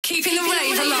Keeping the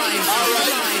rave alive.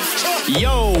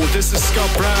 Yo, this is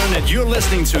Scott Brown, and you're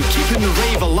listening to Keeping the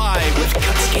Rave Alive with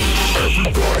Kutski.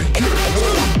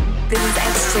 This is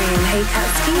Extreme. Hey,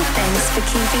 Kutski, thanks for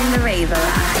keeping the rave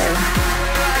alive.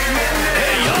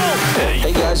 Hey, yo!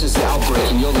 Hey guys, it's The Outbreak,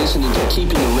 and you're listening to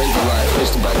Keeping the Rave Alive,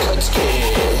 hosted by Kutski.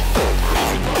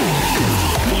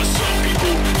 What's up,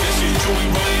 people? This is Joey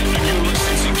Ryan, and you're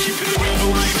listening to Keeping the Rave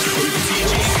Alive with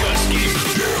DJ Kutski.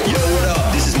 Yo, what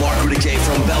up? This is Mark with a K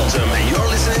from Belgium, and you're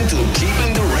listening to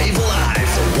Keeping the Rave Alive,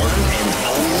 the one and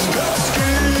only Kutski.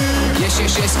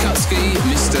 Yes, Kutski,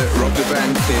 Mr. Rob the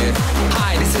Band here.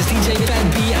 Hi, this is DJ Ben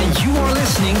B, and you are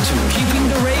listening to Keeping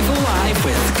the Rave Alive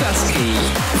with Kutski.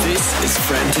 This is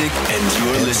Frantic, and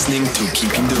you're listening to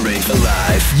Keeping the Rave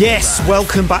Alive. Yes,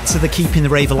 welcome back to the Keeping the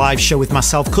Rave Alive show with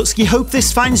myself, Kutski. Hope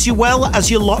this finds you well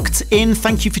as you're locked in.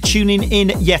 Thank you for tuning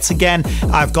in yet again.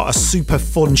 I've got a super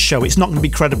fun show. It's not going to be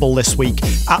credible this week.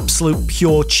 Absolute,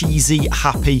 pure, cheesy,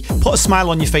 happy, put a smile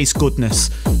on your face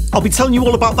goodness. I'll be telling you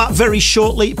all about that very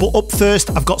shortly, but up first,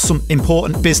 I've got some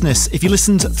important business. If you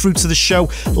listened through to the show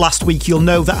last week, you'll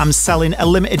know that I'm selling a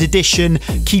limited edition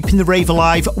Keeping the Rave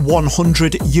Alive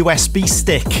 100 USB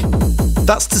stick.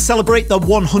 That's to celebrate the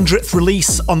 100th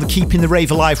release on the Keeping the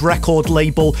Rave Alive record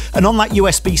label, and on that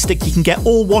USB stick you can get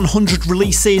all 100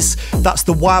 releases. That's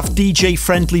the WAV DJ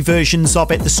friendly versions of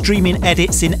it, the streaming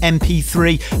edits in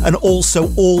MP3, and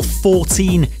also all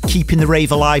 14 Keeping the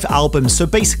Rave Alive albums. So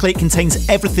basically it contains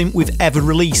everything we've ever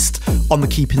released on the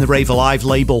Keeping the Rave Alive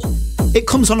label. It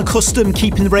comes on a custom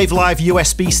Keeping the Rave Alive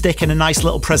USB stick in a nice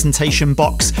little presentation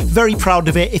box. Very proud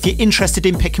of it. If you're interested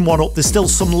in picking one up, there's still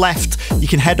some left. You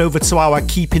can head over to our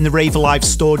Keeping the Rave Alive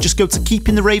store. Just go to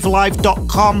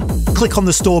keepingtheravealive.com, click on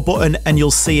the store button, and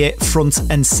you'll see it front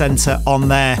and centre on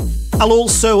there. I'll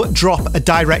also drop a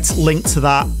direct link to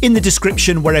that in the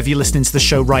description wherever you're listening to the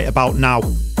show right about now.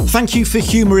 Thank you for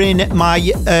humouring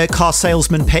my car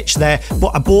salesman pitch there,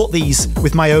 but I bought these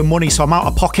with my own money, so I'm out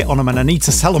of pocket on them and I need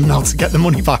to sell them now to get the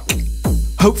money back.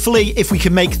 Hopefully, if we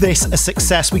can make this a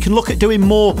success, we can look at doing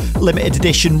more limited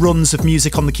edition runs of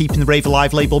music on the Keeping the Rave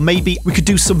Alive label. Maybe we could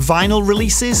do some vinyl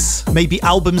releases, maybe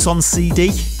albums on CD.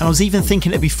 And I was even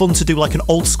thinking it'd be fun to do like an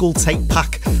old school tape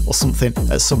pack or something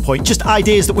at some point. Just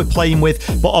ideas that we're playing with,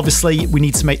 but obviously we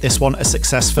need to make this one a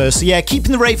success first. So yeah,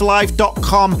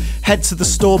 keepingtheravealive.com, head to the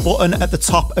store button at the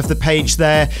top of the page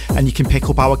there, and you can pick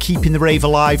up our Keeping the Rave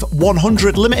Alive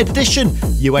 100 limited edition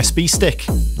USB stick.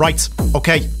 Right,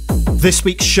 okay. This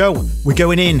week's show, we're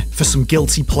going in for some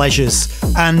guilty pleasures,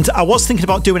 and I was thinking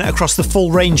about doing it across the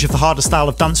full range of the harder style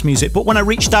of dance music, but when I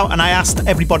reached out and I asked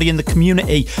everybody in the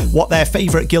community what their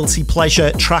favourite guilty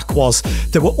pleasure track was,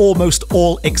 they were almost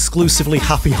all exclusively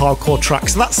happy hardcore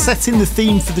tracks. So that's setting the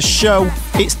theme for the show.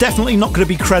 It's definitely not going to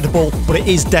be credible, but it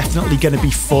is definitely going to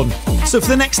be fun. So for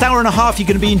the next hour and a half, you're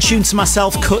going to be in tune to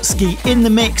myself, Kutski, in the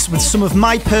mix with some of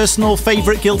my personal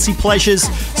favourite guilty pleasures,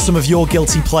 some of your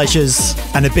guilty pleasures,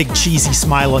 and a big cheesy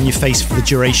smile on your face for the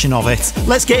duration of it.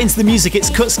 Let's get into the music. It's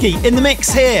Kutski in the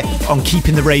mix here on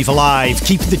Keeping the Rave Alive,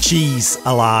 keeping the cheese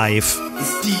alive.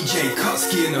 It's DJ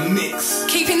Kutski in the mix.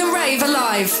 Keeping the rave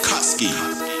alive. Kutski.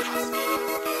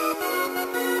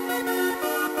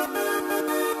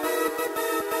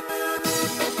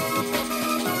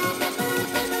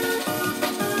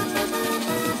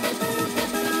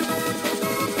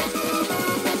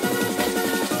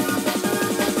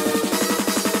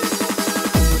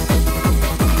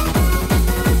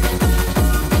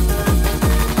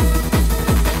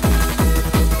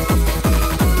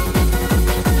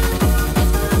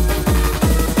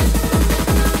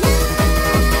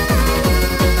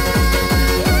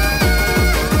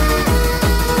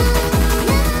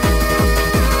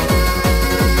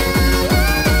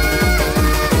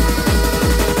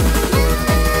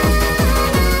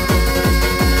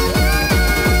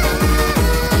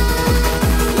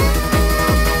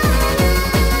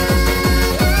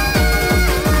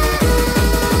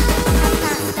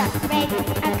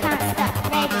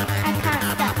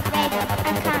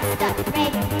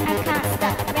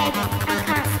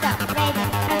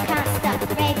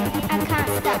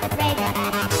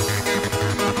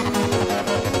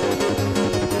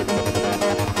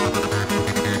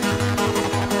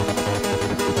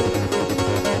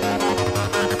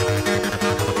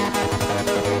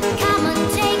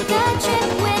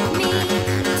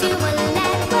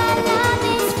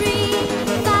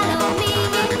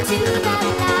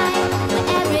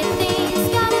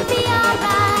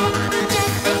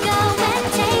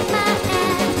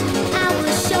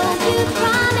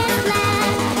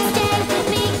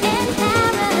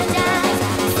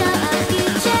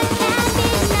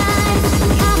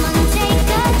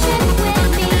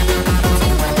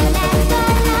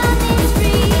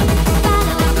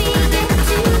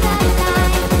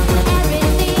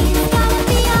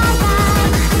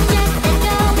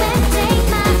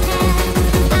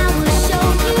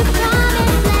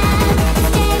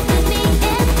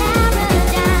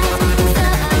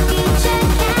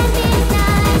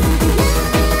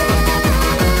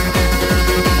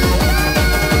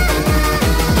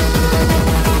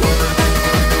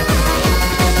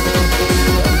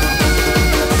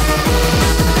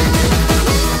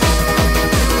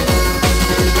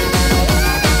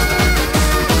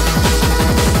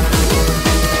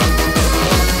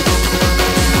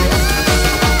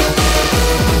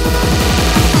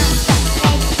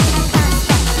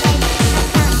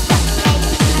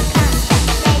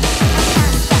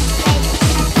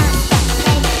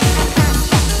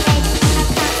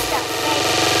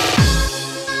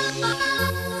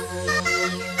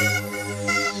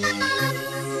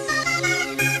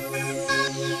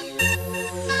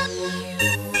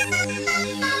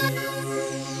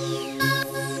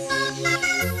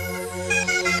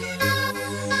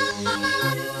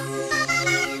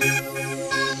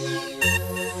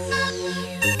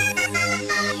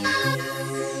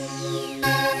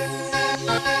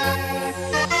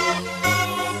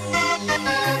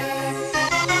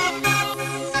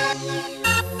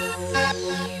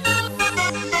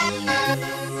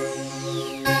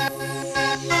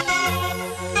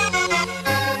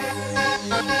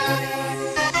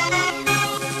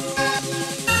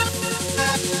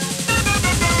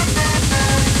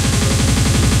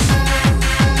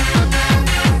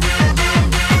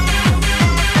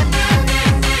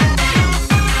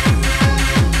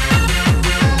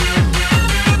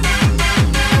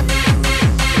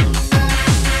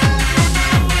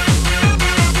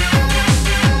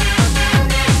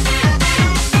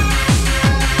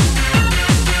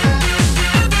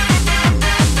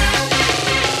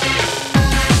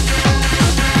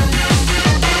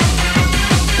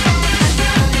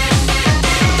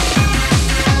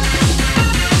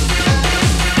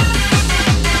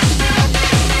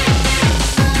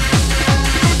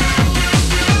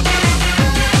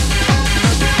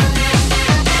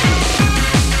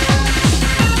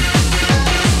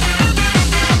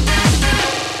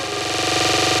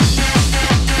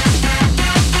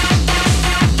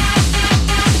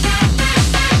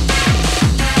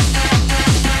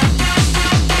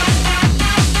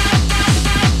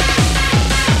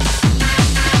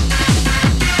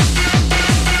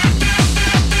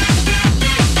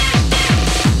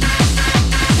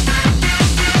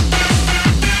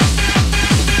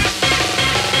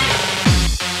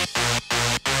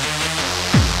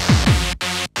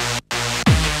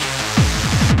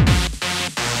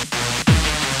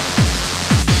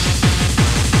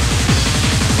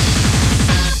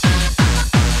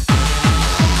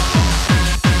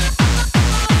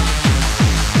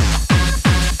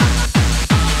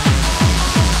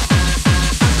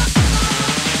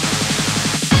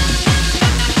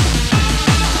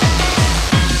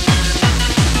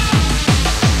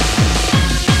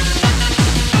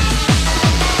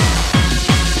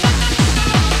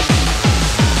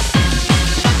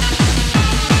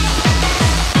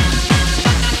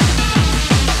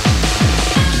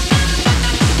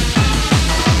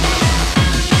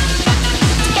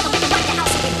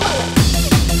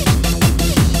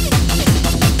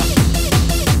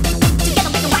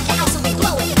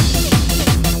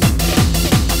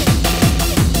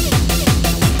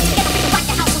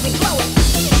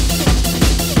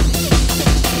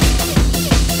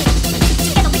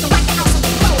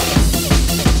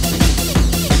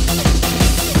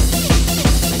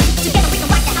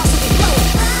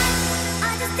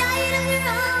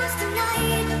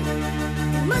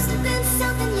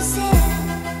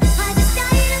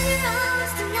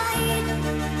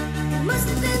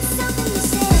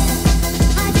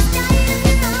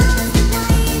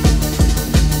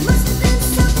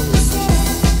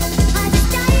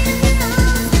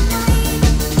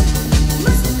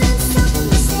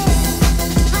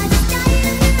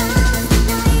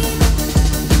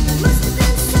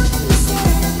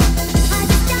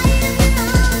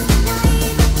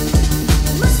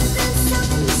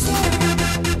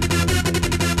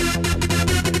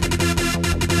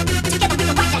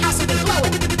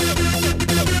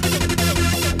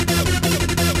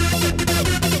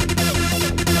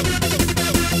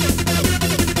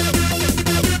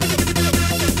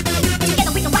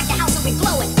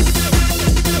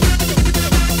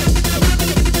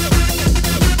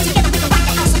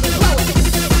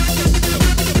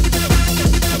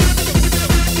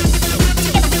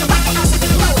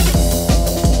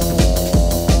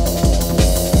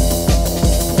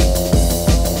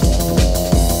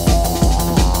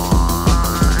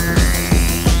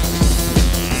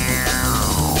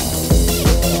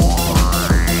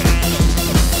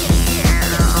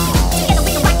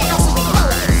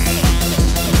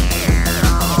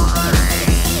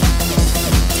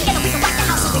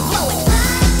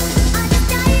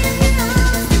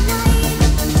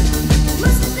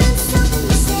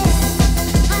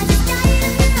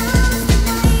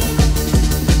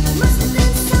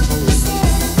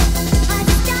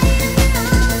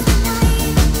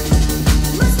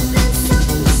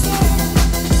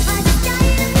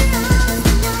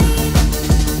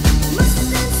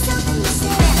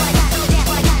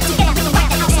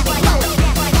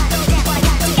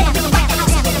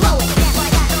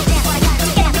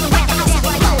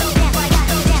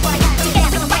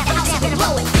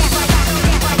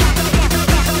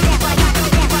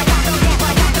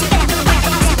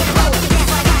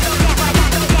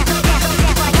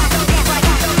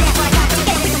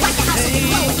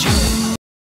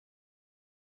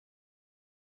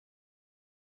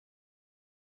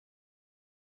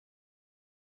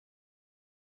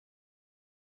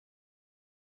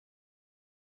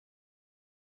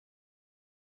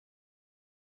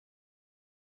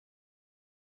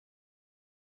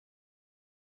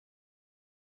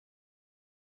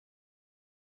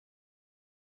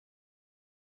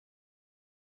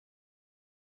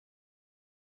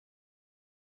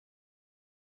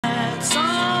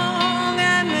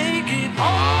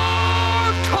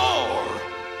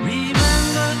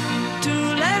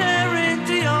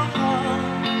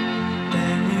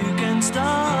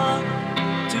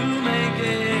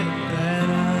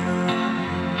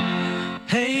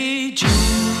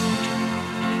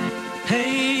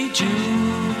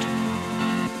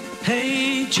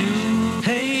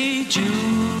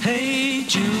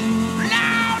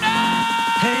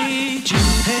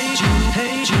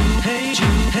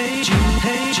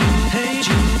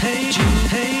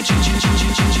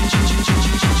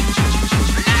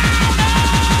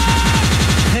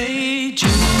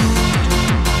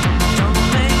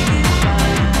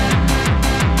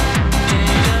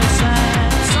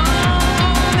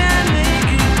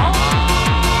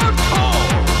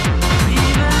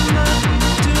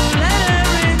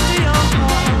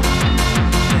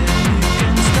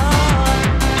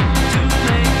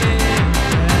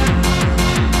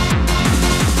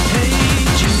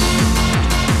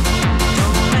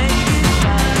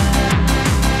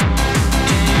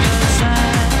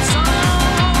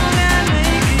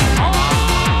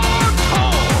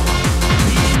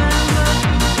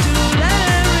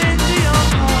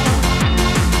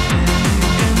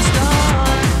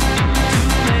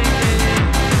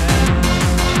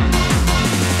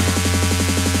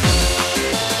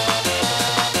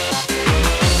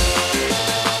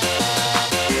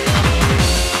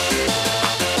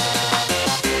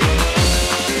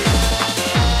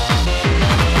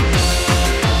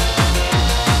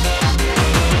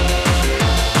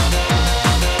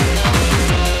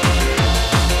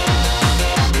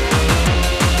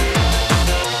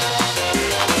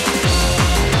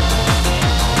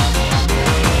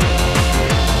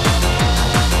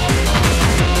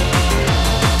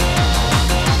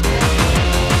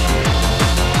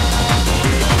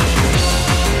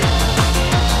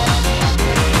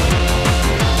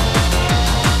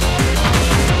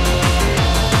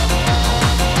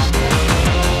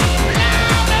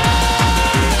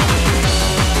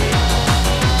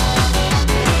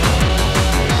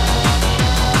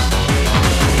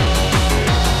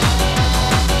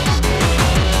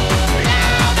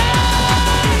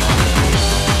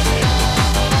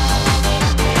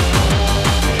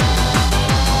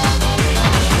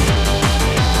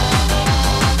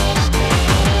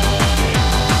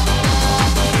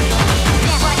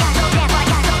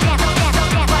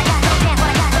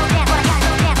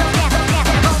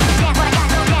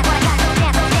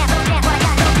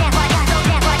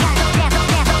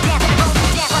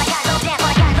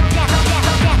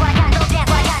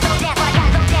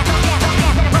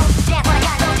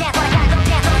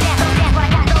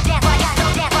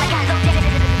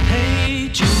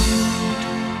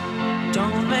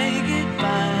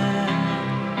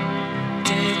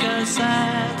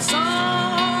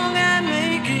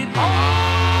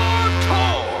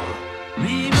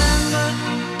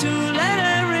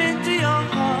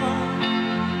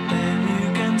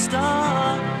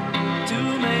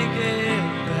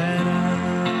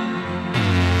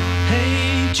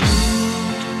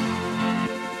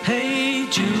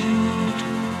 Jude,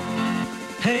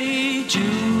 hey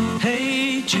Jude,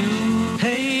 hey Jude,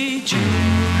 hey Jude,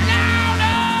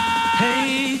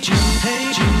 hey Jude,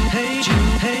 hey Jude, hey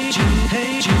Jude, hey Jude,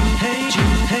 hey Jude, hey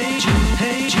Jude, hey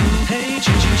Jude, hey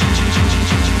Jude, hey Jude,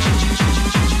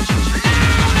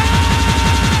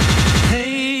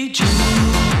 hey Jude,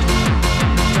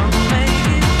 don't make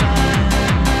it bad.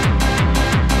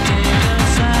 Get a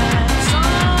sad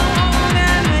song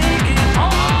and make it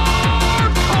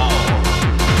hardcore.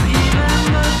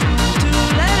 Remember to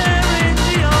let her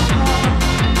into your heart.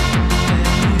 Then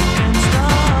you can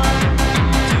start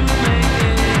to make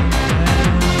it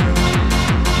better.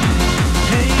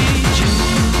 Hey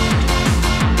Jude,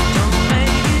 don't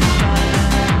make it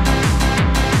bad.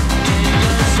 Get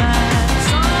a sad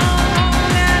song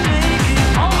and make it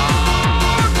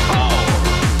hardcore.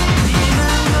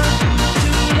 Remember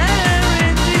to let her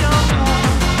into your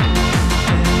heart.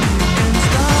 Then you can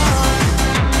start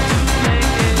to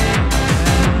make it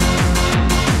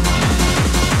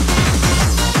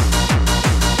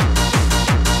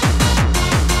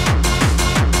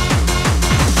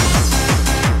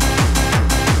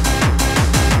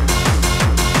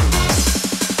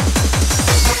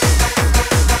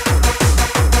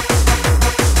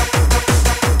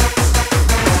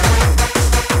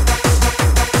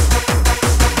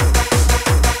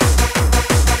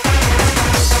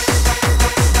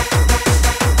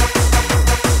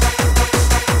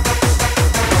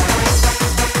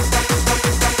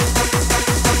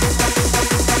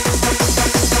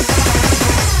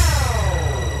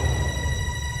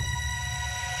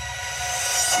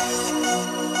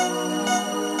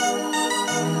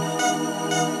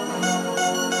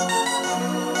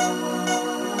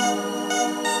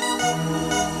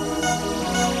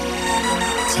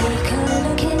Take a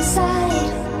look inside.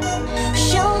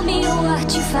 Show me what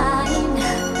you find.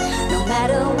 No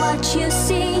matter what you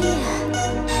see,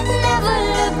 never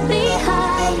look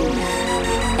behind.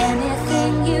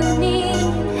 Anything you need,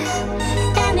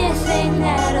 anything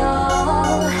at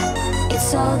all,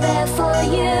 it's all there for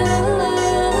you.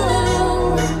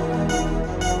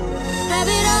 Have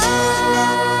it all.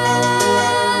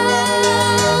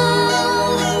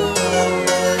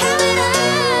 Have it all.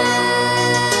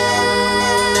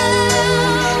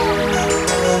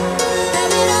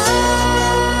 Have it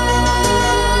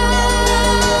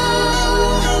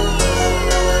all.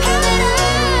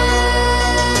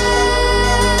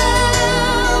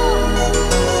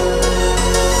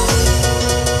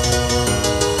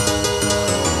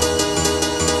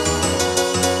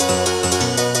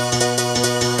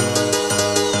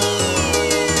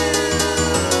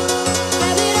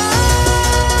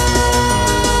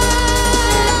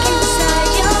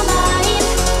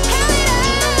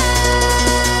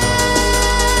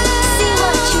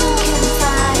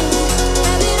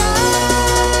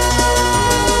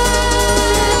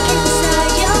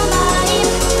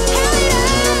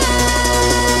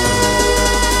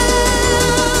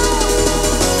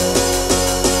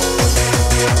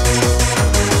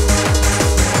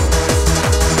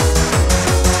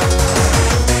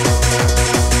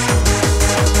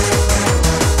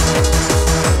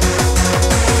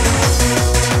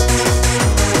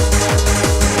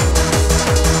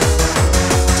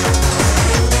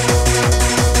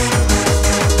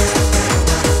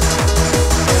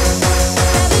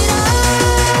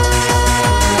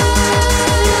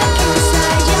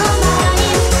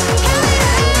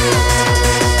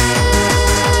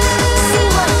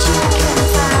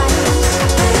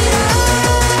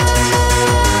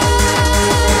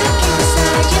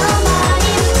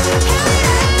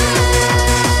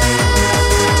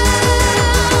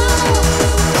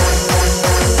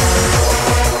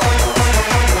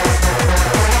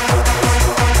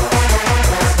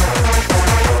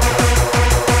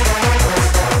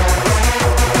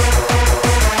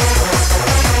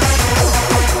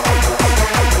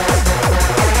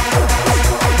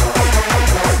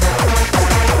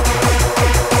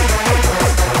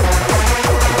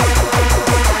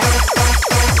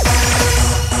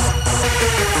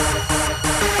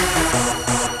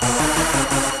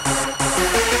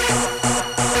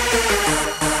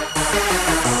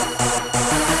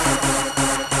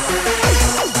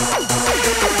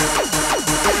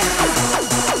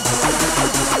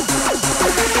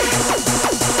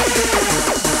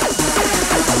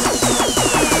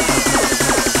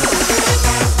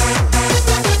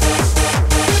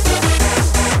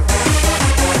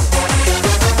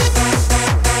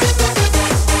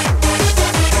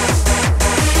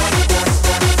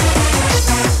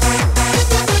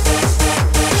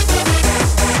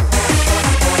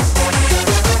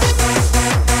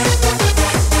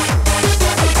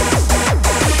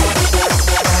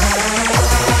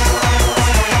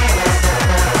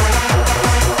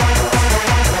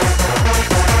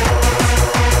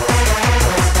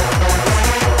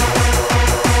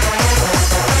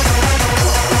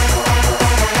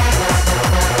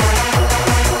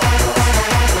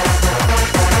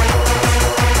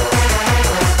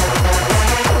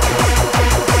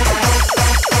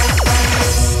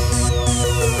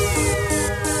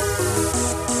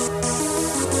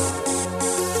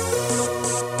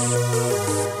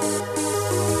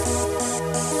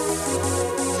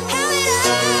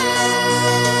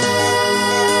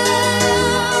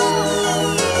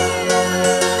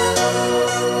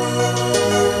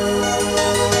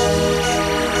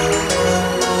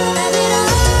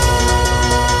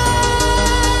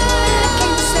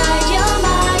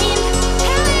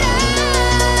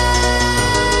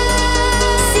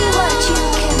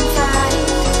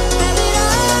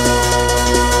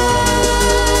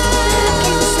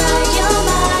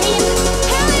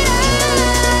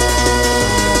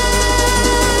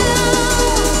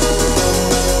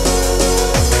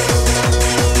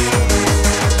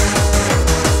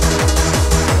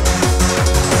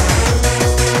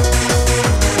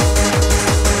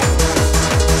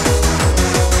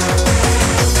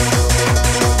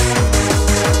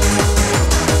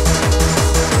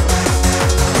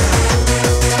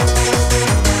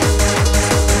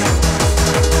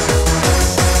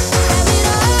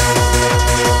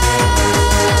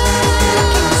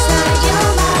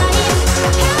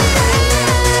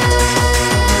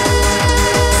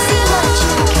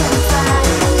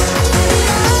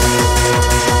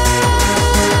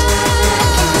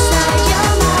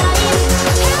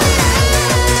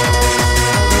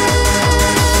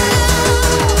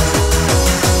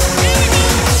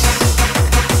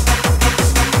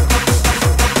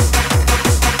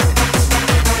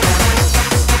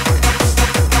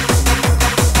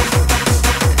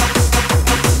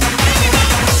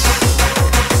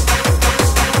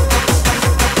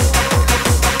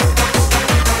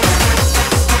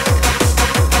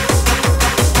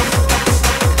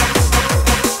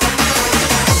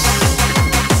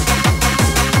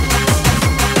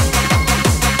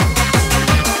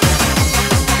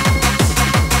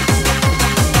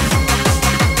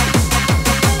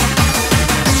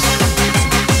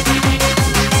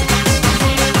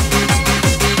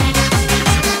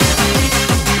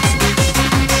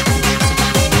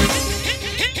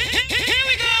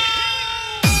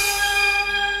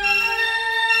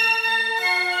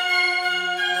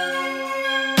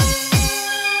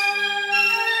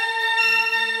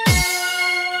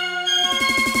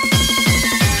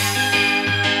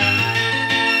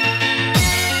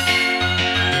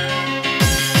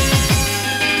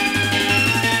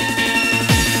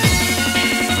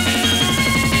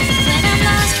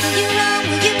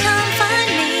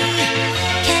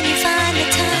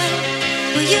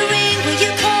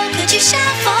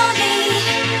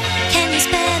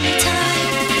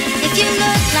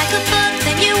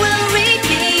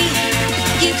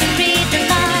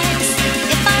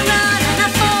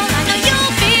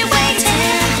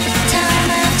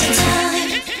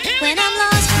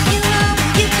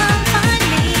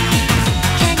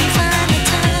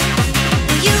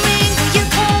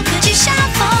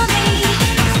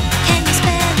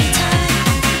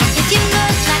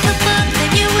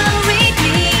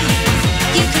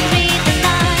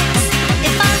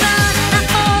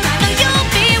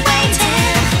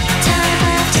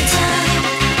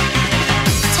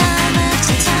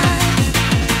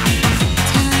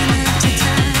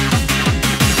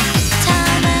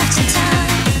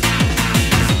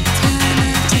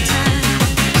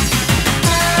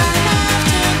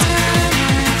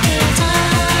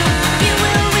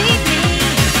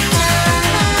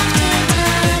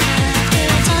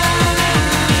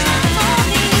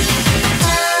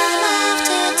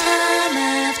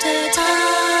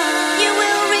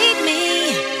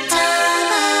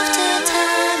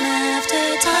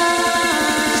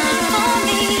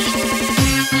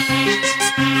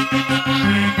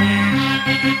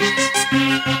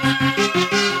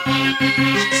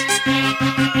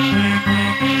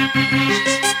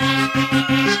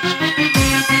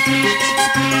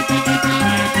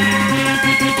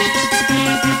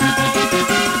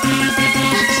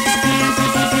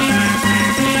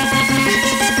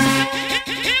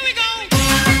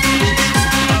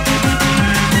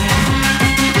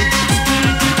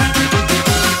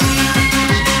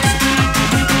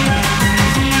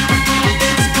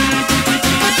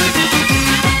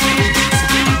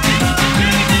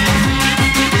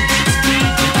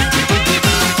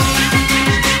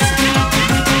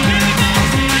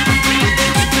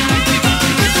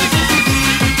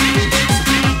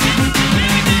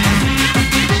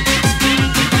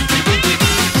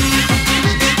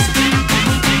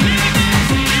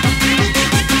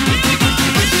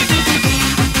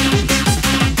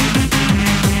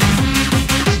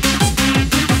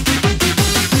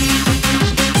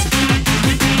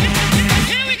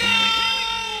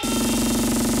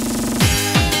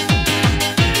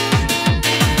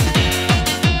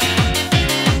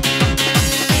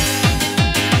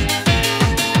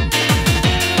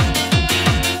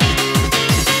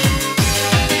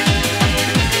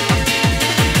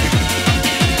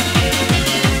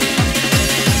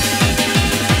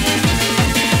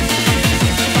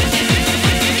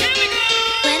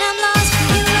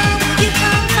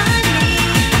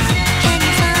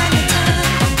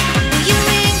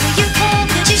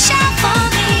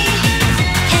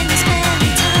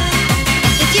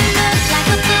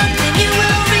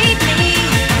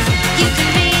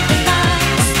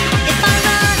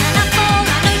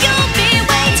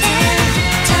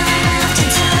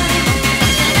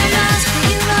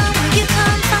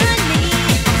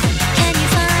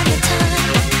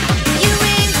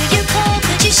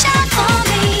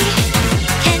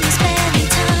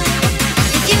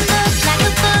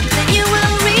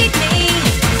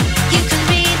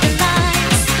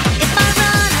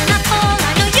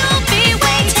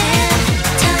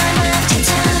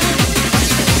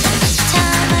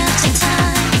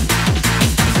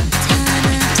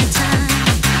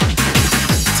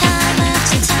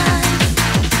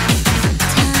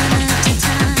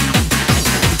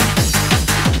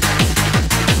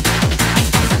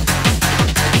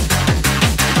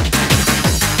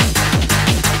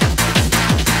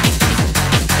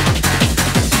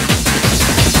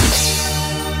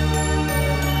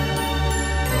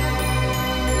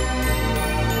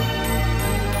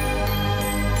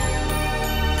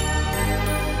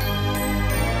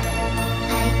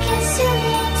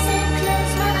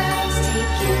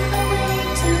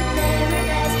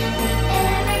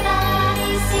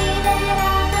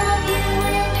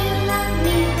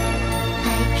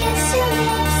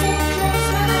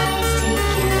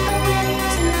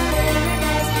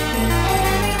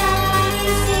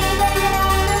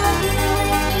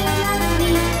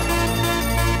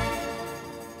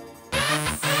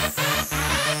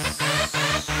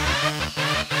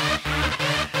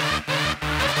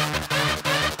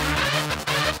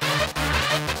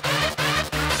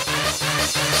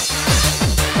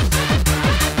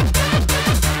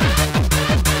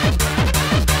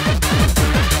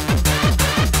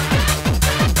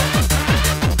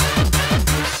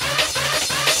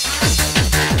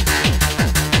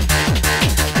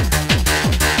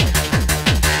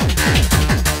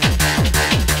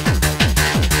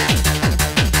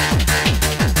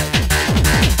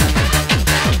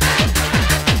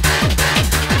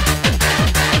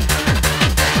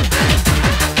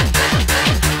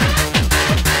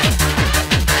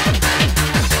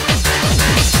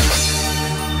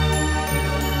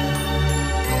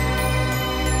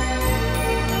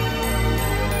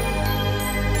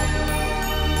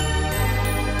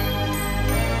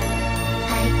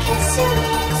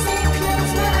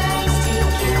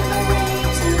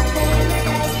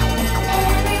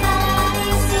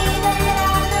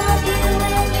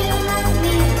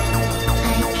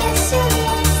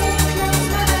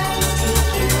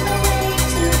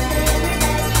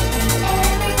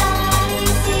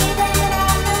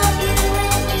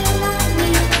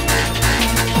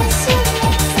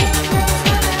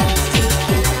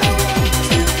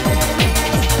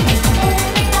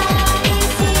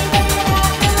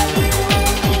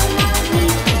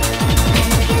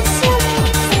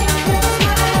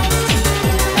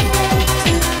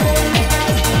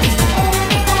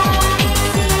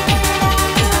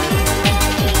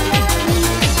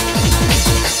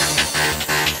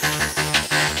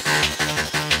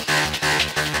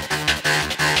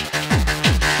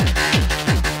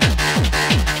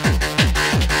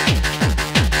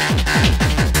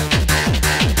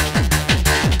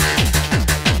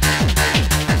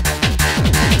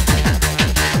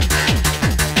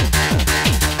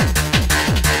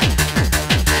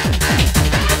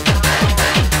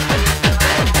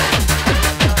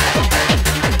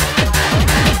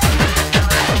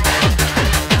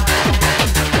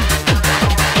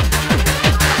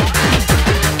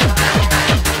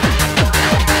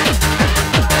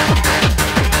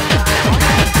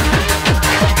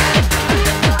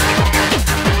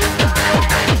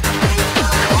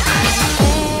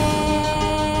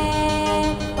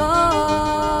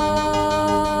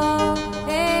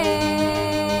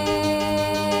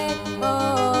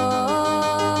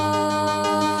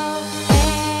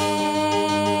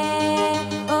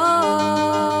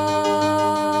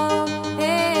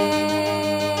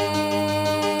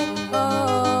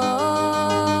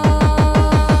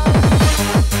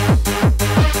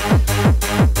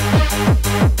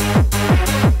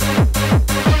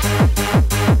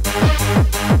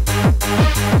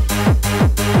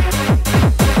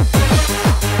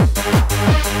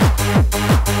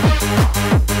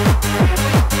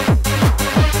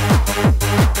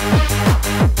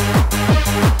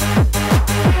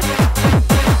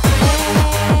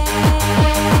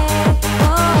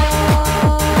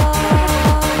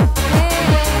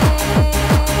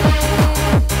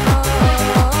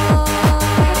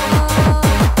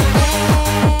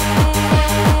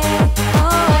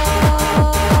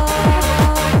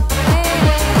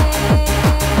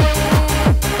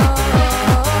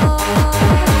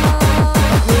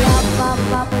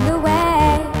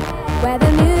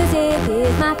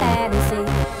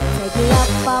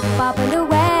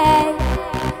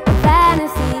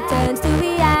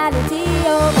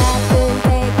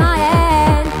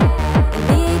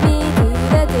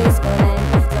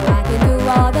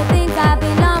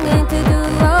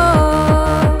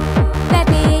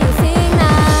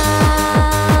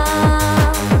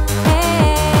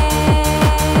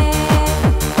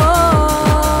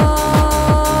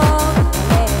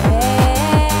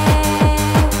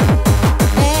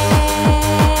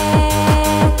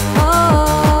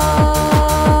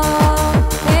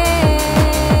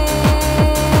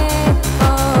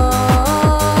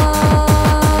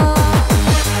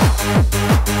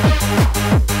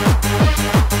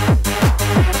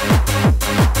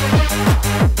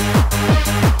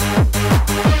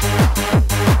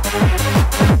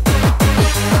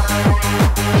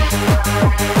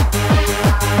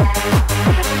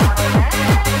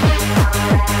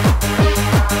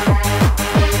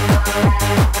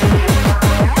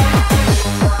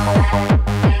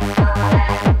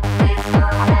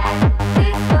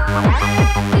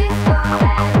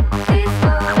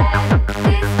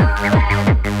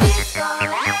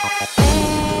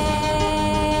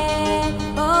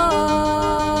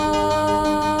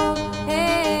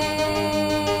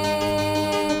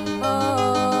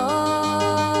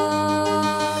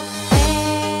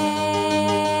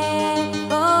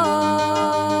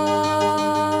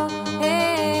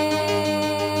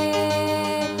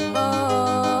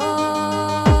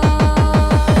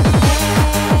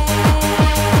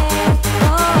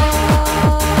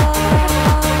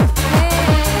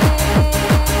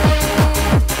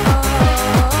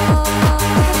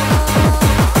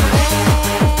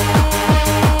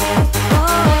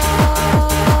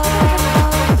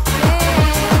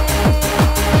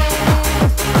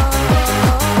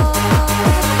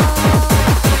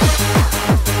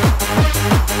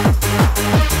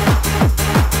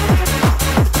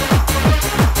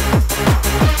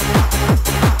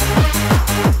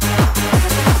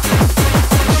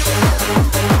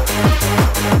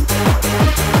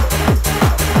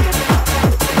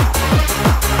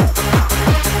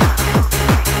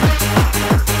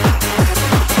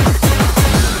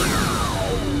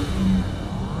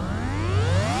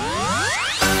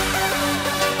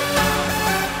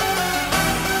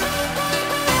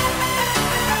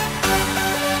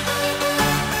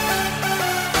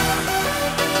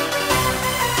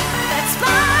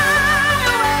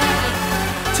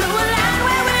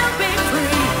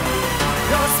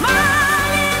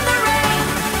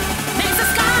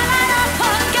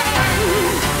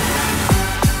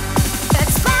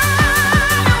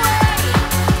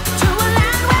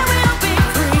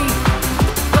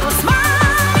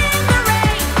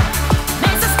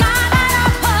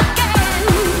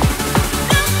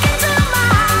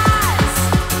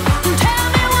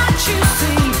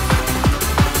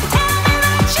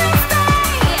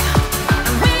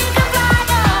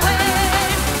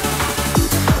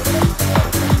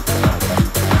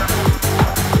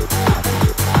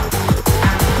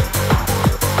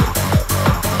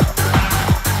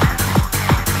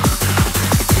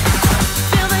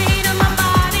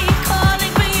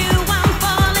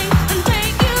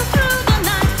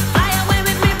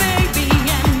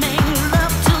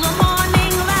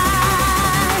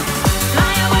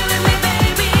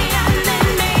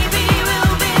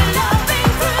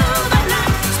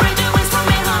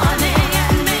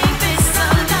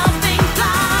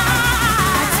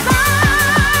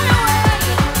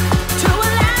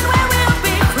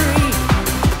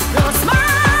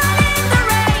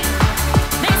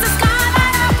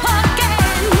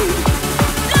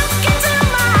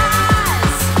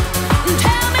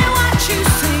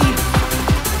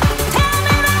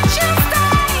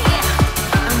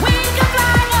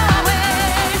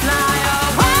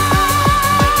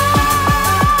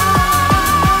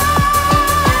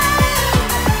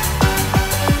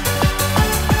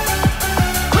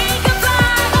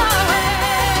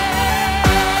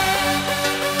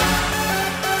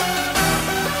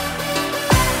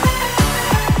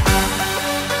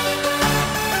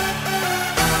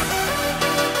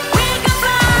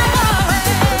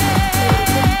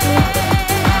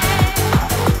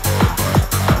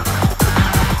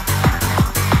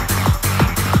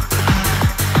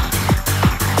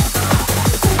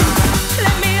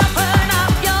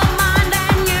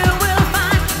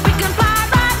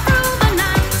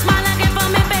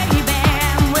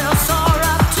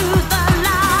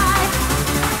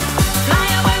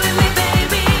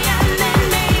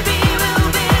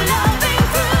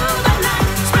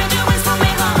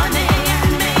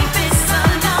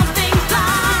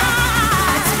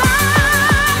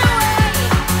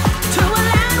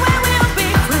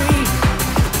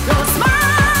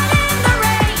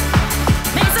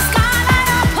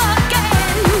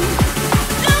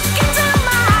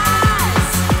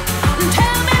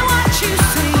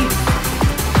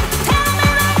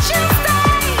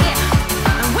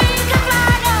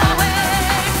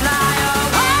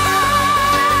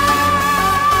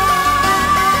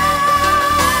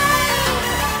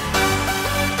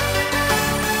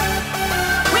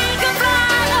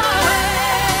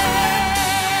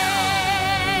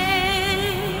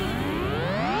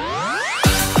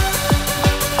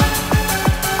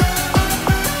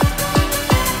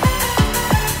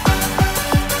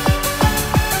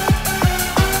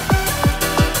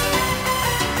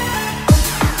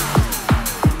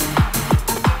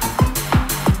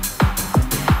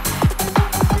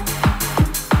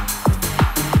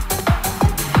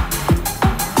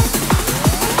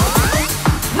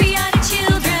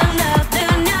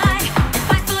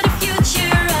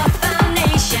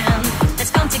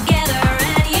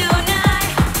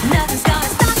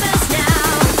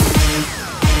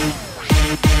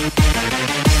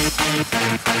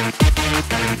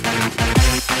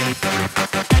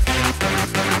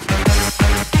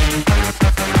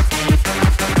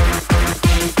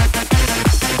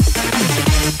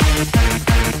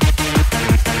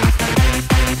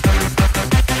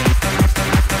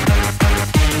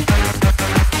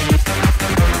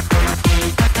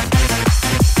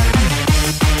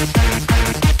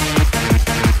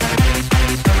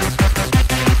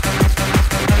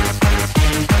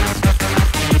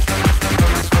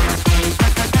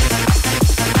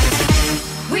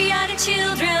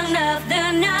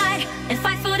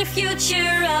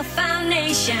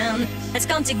 Let's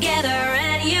come together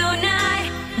and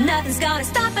unite. Nothing's gonna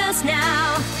stop us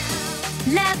now.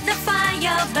 Let the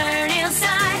fire burn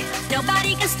inside.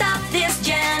 Nobody can stop this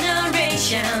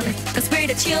generation. Cause we're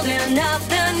the children of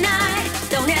the night.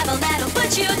 Don't ever let them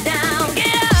put you down.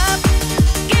 Get up,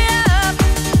 get up,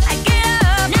 I get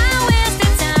up. Now is the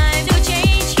time to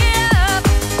change. Get up,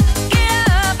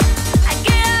 I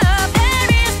get up. There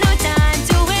is no time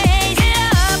to waste.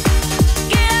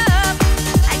 Get up,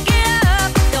 I get up.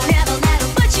 Don't ever let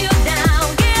them put you down.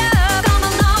 Get up, come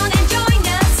along and join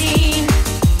the scene.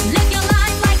 Live your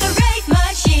life like a rave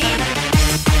machine.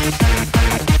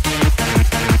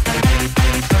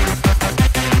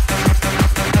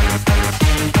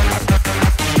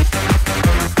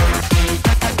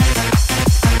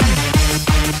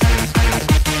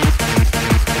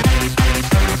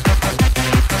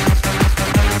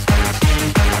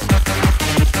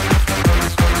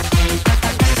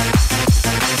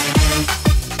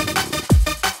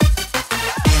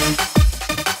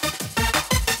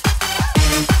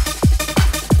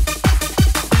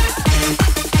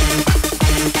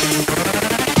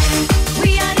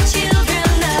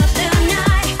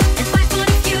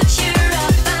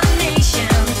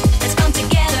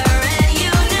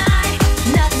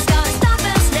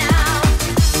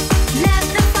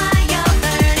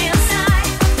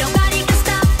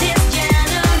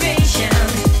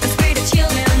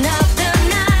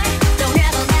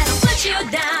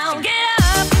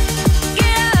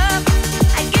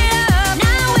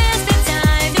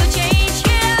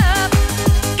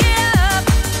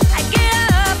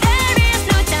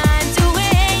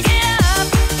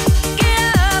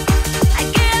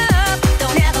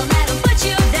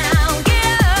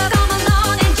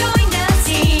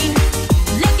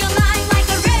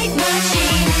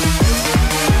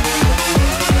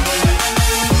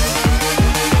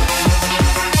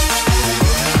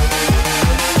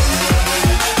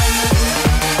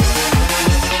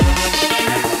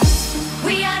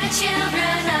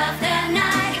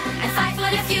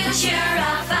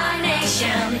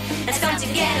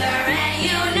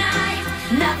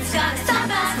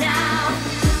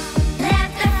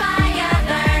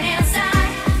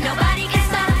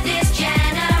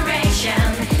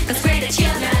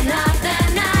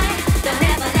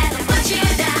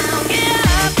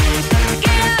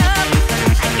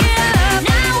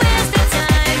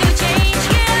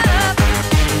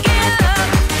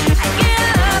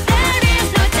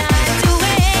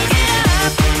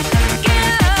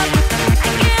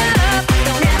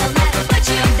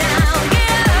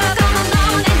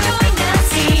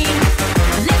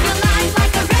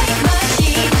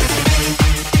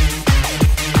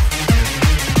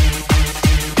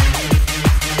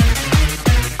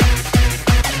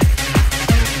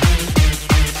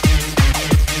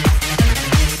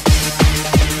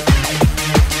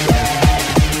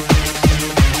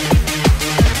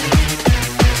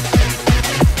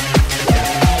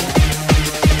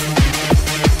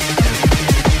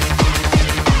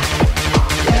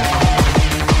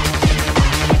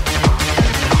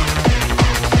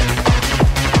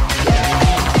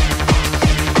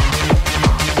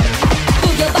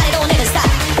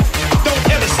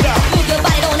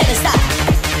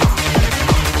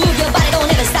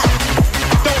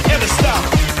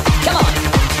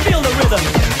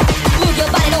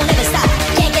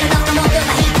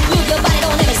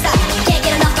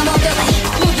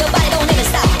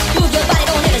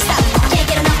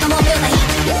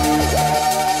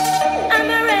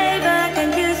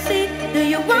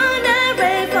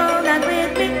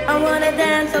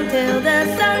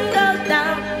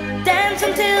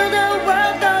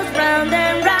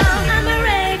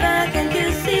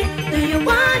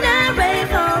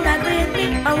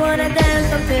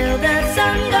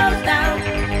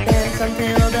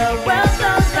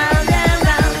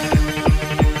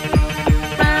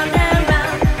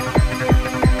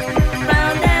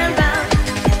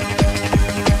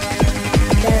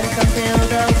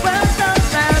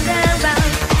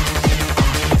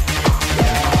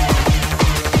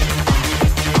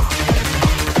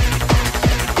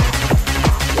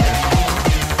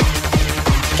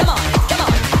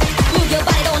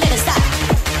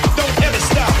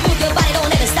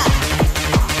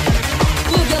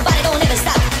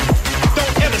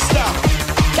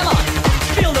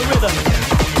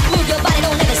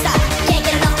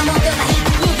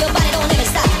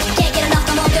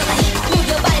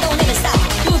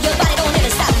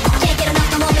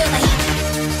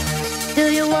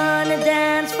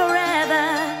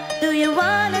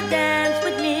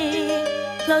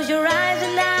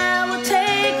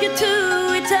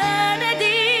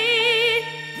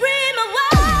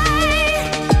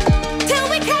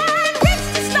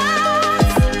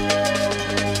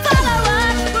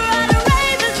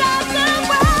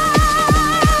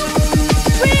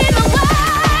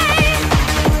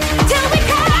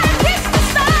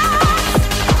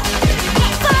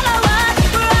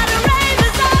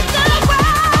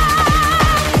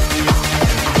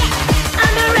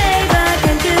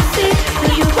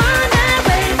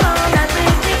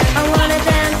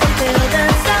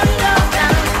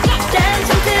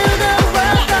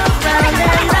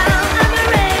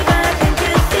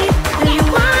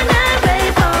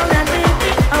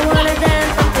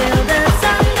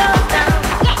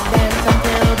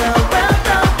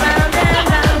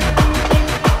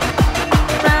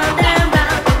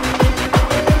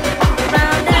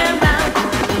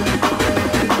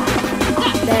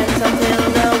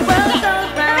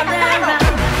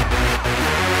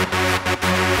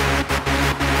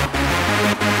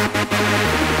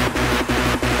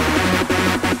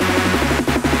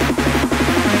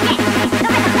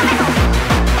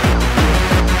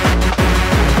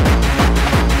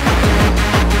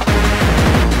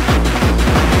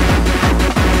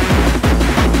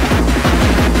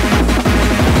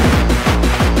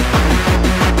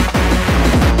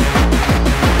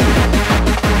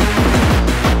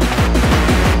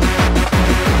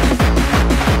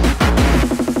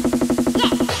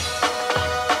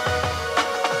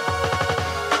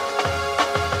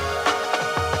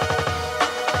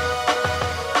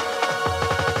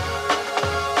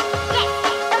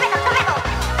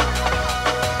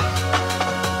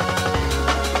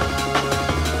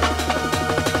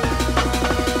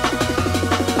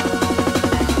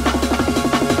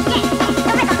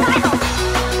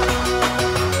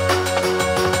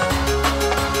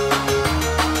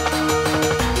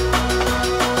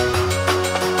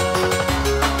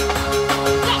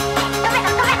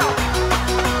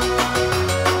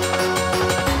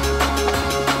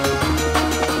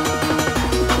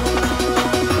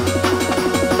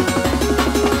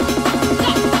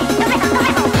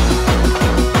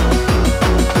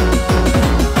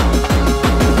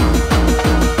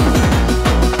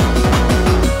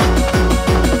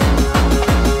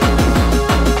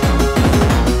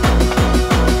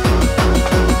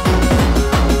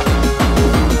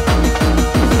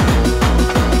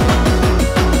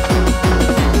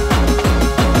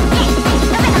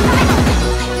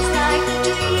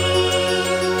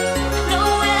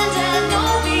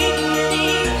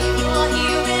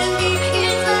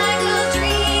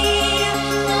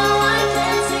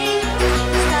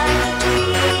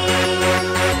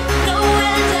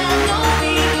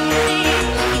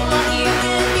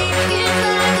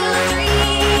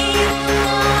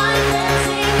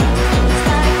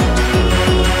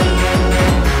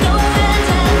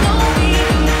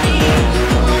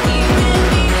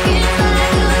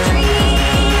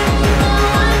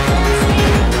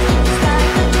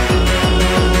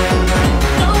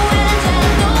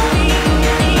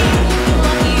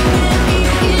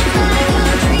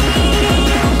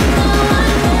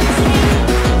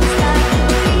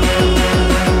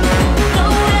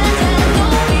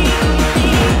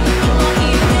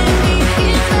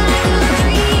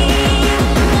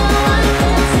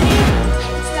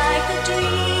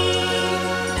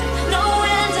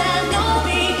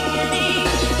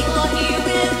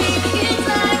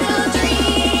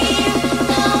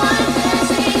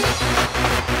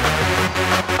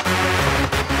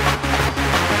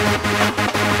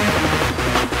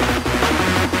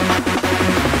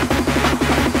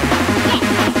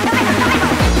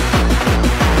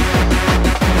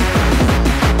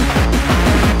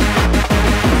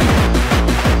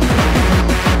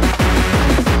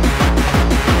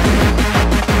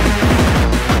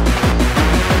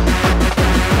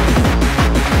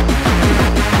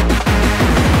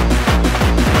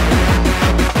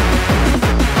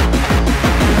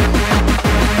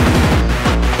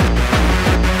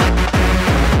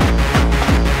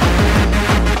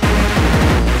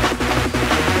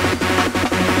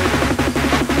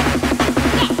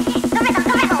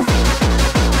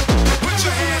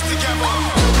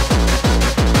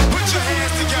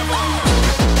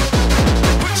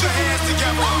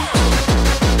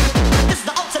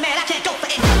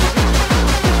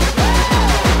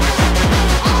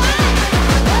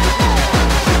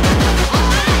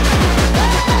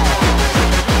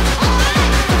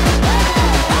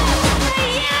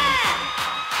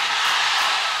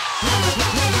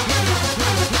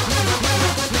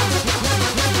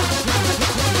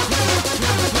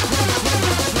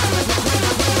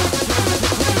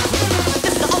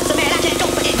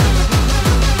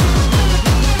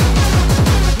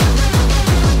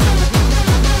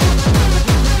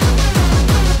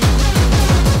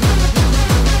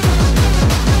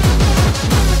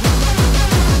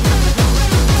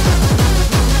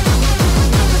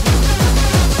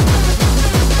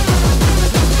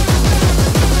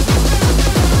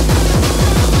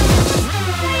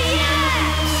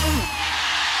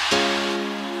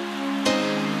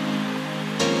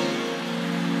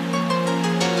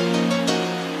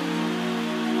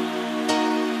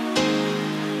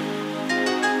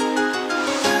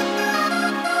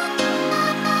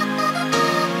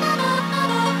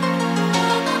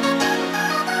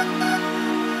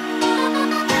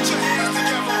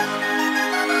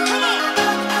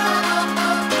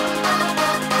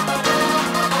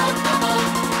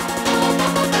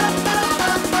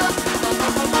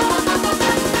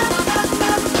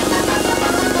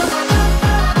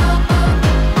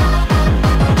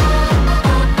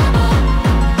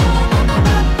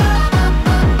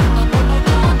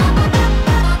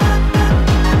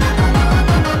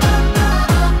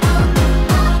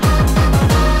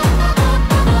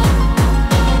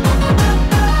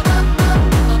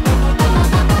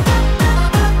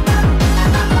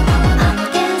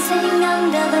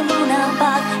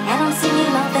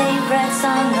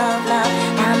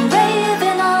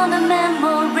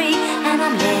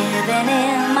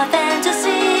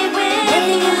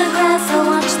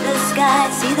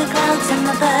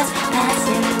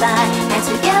 by, and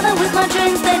together with my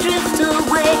dreams they drift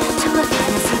away to a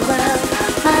fantasy world,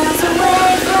 miles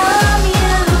away from you.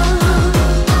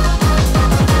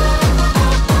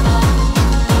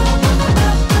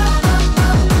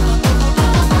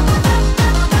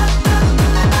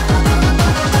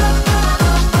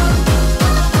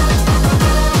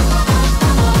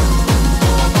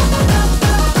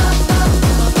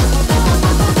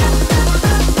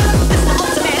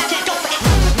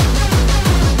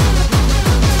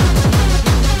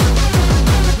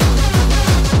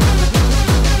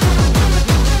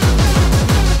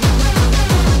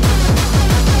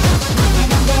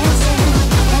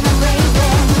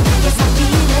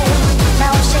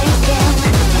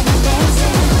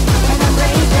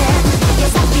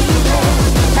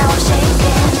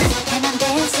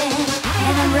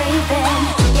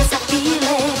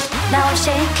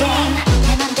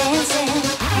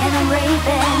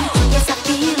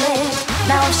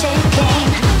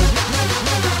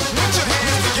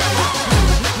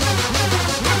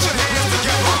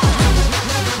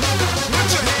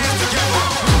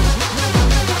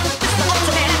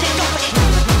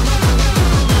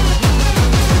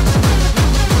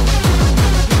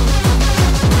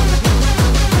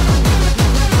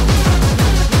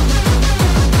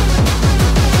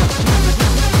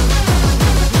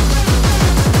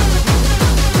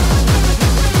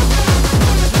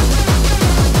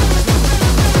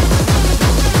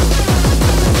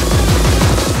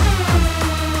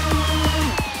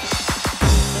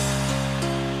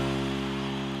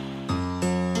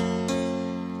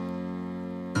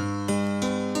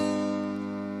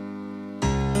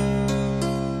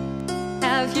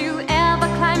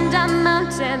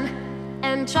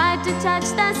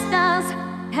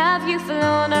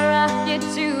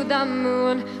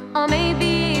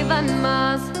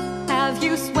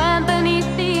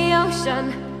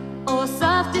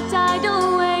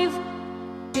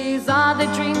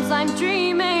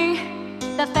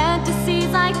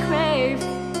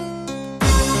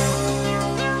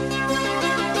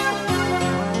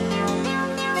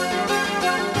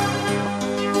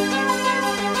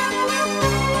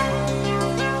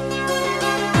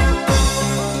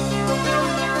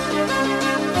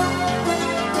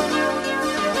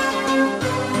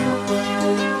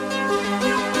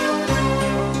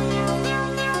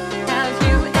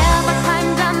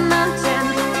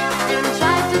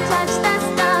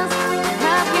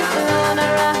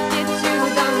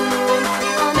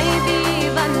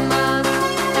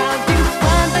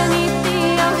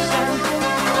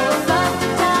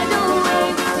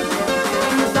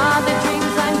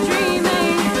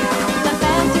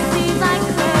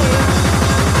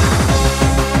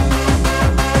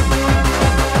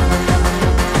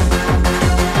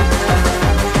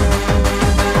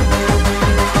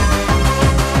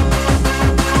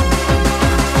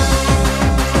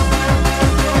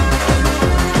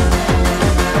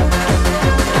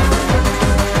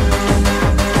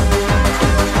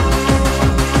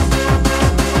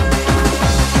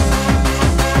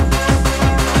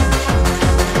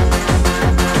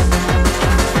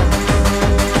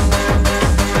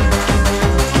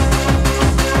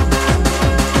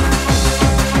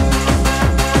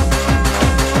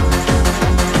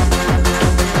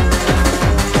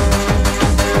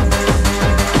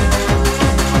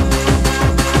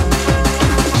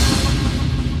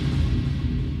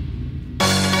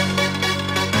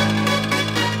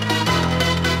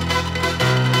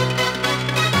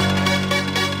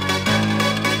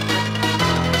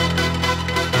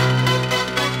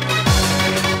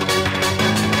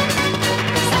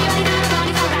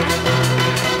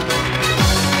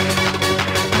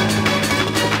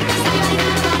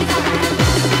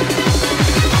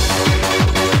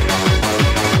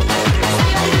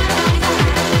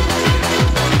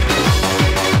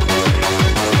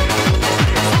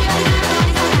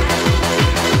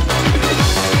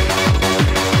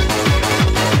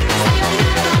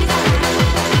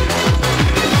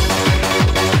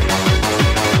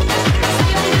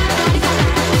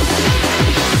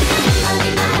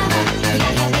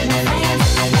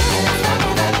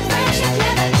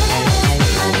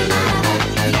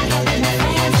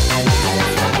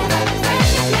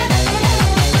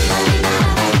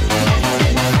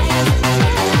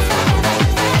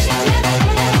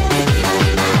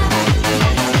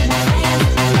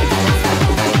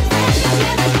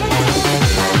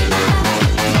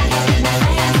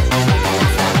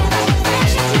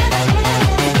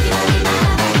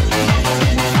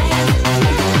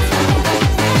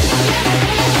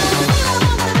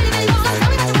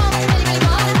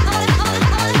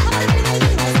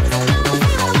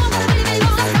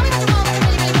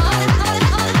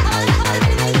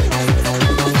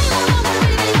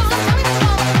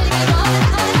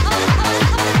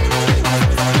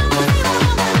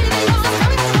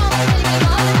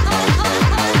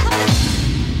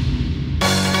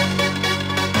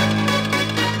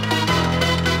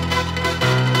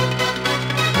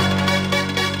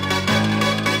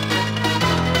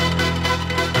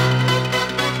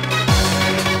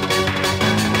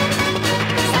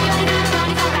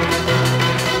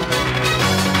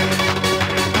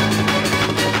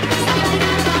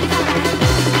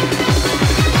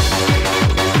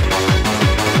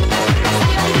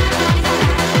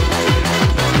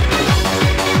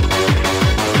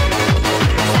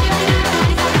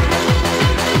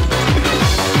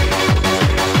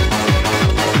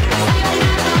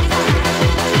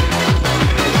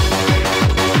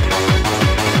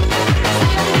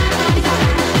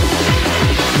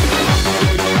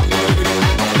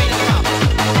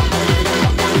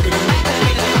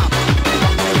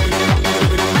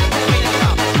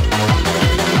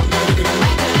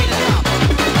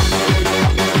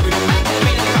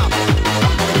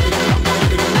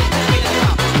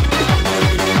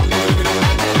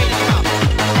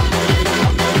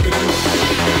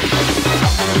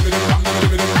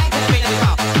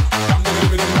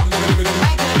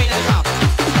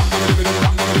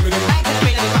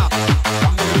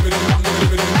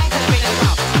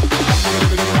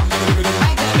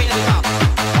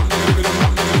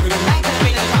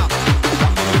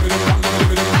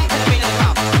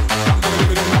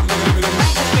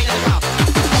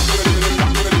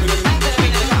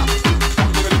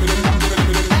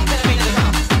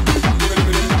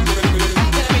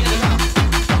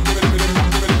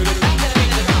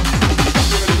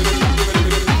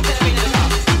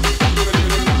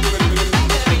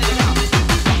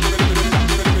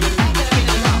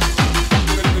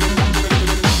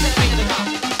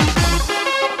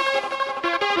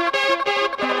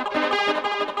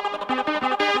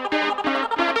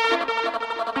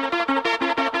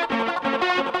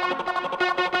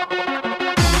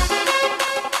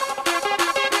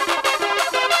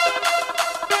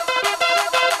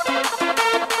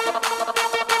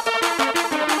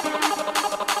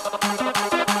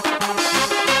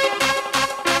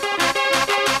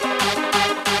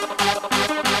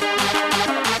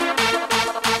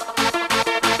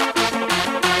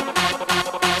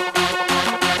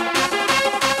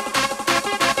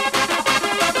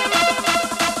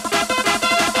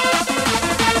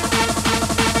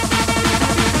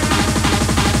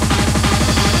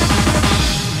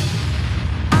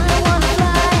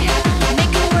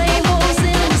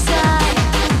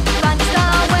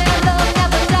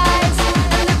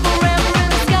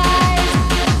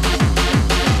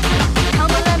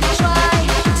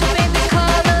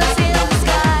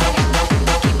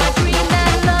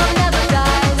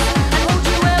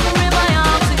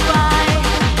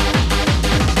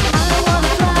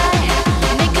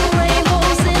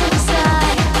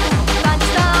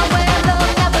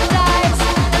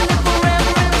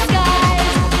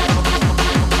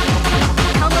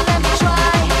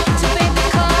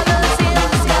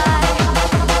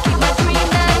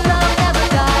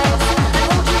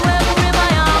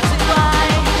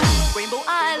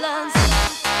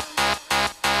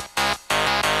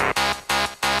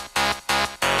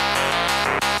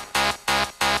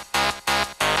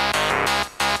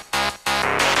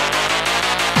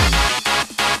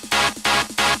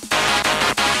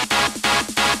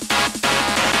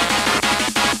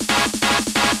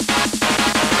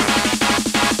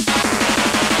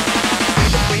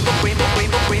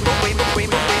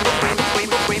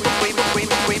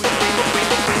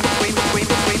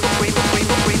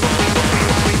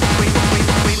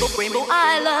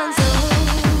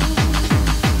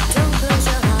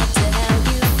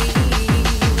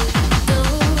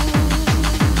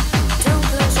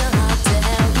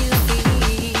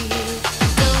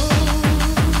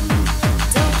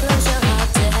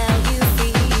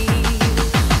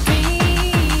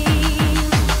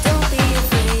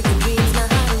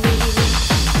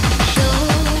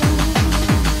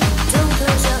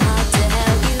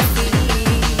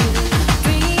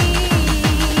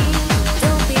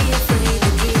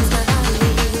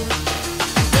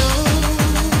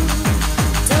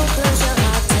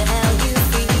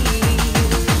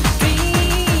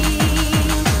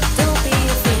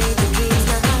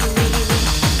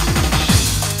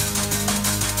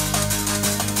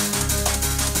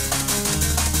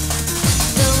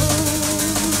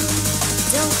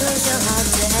 Don't close your heart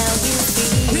to how you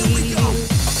feel. Here we go.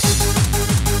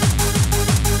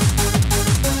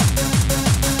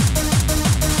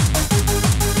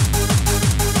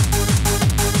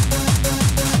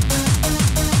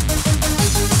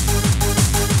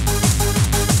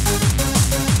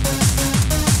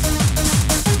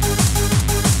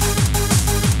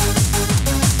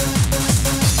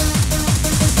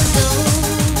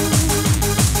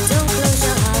 Don't close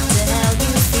your heart to how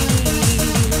you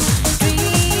feel.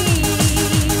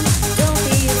 Dream, don't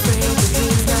be afraid the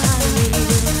dream's not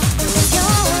real. Close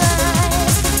your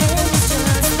eyes, pretend it's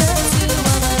just the two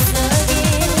of us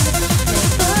again.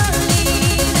 Make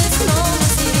believe this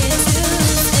moment's here to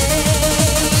stay.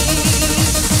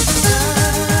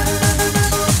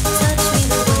 Touch me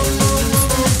the way you used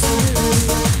to do.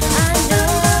 I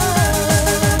know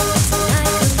tonight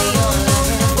could be all I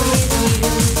have with you.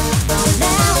 From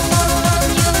now on,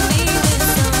 you'll be with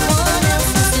someone else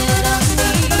instead of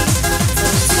me.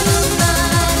 So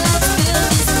tonight, let's build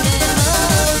this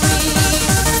memory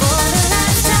for the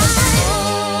last time.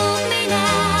 Hold me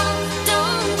now,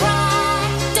 don't cry,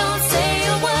 don't say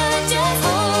a word, just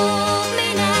hold me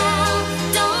now.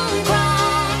 Don't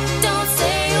cry, don't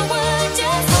say a word,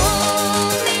 just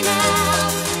hold me now.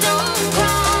 Don't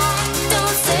cry,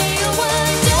 don't say a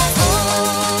word, just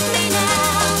hold me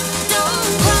now. Don't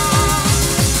cry.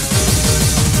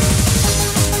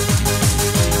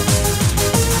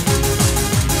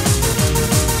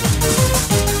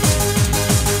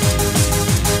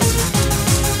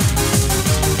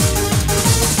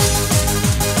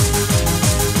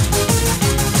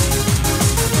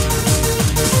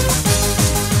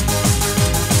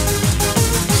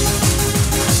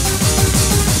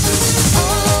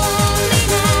 Hold me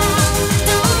now,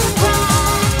 don't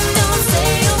cry, don't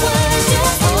say a word,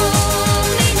 just hold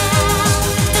me now.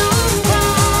 Don't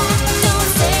cry, don't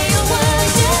say a word,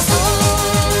 just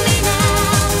hold me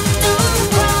now. Don't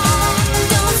cry,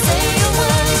 don't say a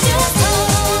word, just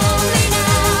hold me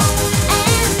now.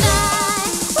 And I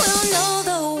will know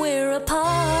though we're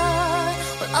apart,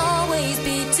 we'll always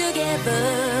be together,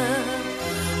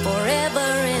 forever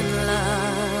in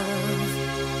love.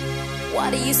 What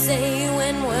do you say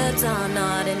when words are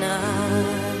not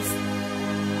enough?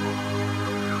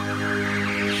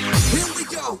 Here we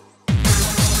go.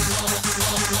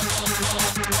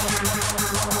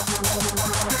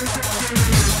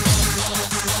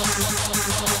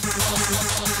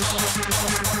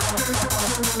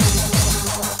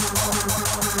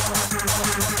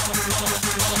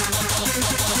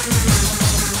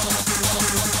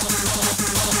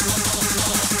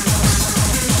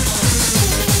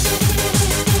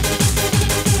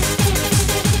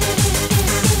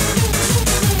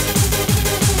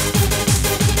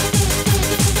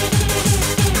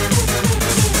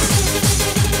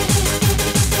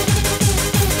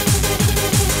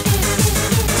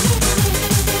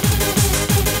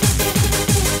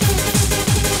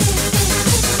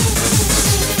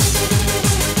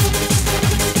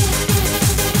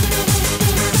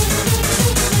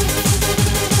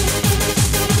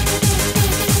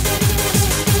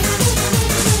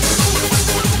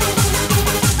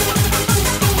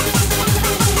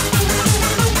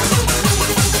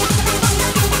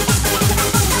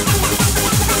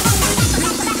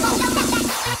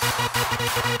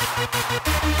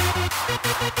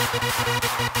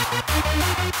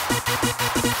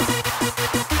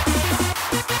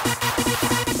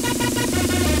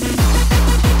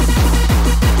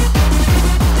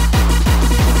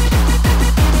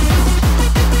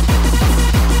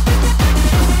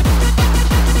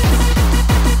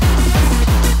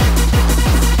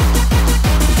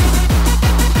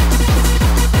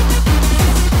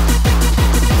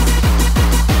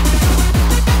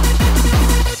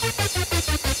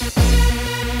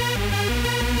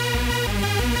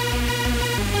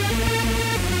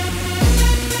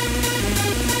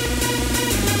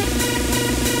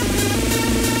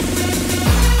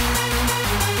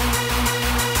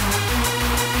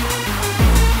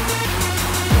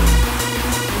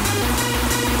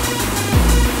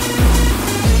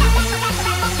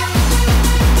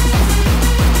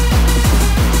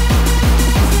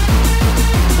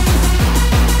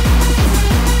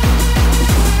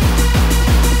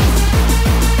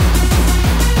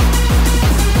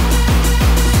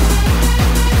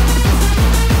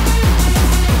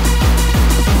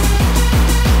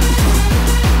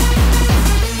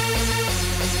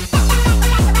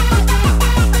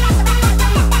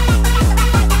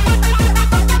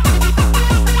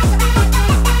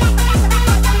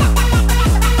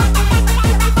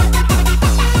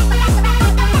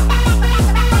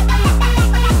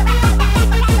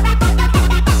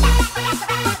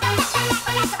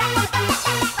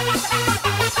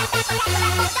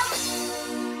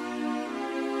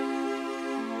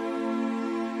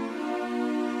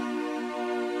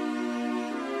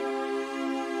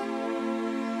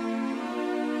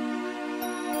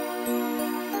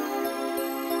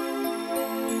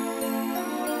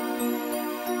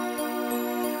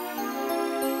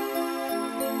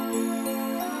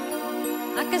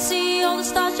 see all the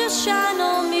stars just shine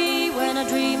on me when I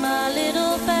dream a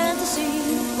little fantasy.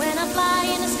 When I fly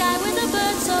in the sky with the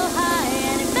birds so high,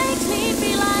 and it makes me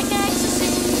feel like ecstasy.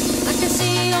 I can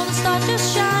see all the stars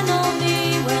just shine on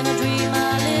me when I dream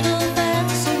a little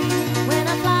fantasy. When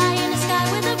I fly in the sky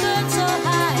with the birds so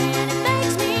high, and it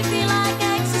makes me feel like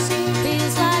ecstasy.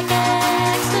 Feels like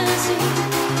ecstasy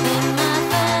in my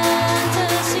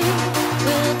fantasy.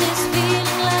 Will this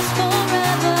feeling last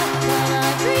forever when I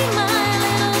dream my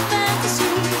little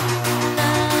fantasy? Na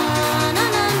na na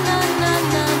na na na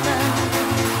na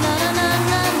na na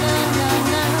na na na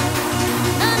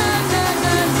na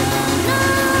na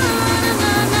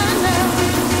na na na na.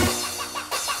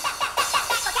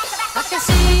 I can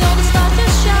see all the stars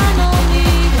just shine on me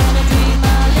when I dream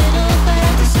my little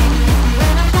fantasy.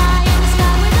 When I fly in the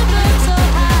sky with the birds so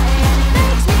high, and it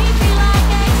makes me feel like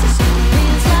ecstasy.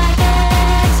 Feels like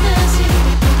ecstasy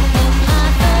in my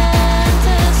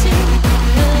fantasy.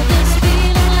 Will this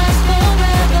feeling last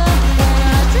forever when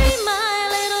I dream my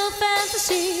little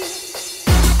fantasy?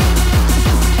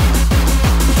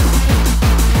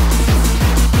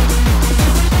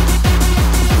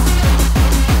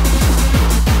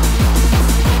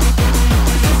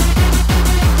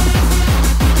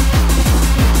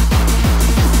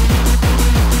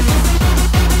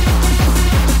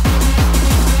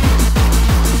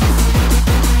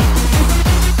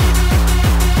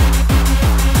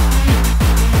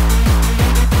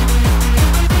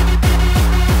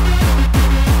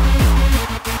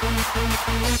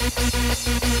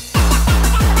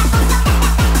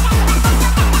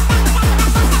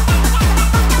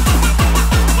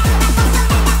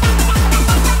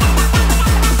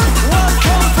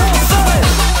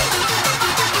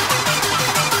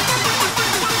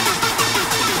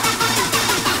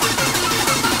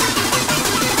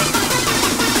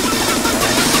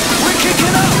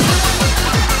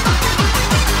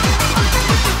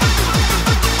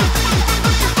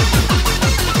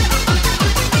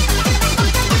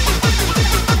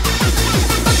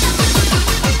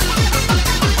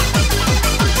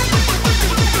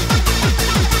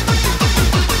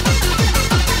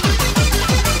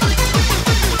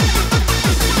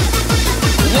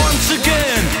 Once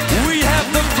again, we have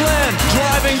the plan,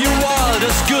 driving you wild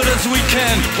as good as we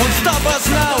can. Won't stop us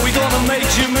now, we're gonna make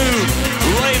you move,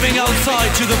 raving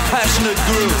outside to the passionate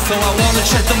groove. So I wanna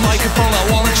check the microphone, I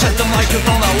wanna check the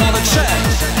microphone, I wanna check,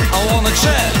 I wanna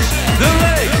check. The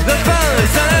Lake, the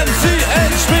Paris, and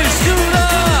MCHP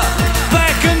Scooter,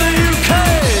 back in the UK.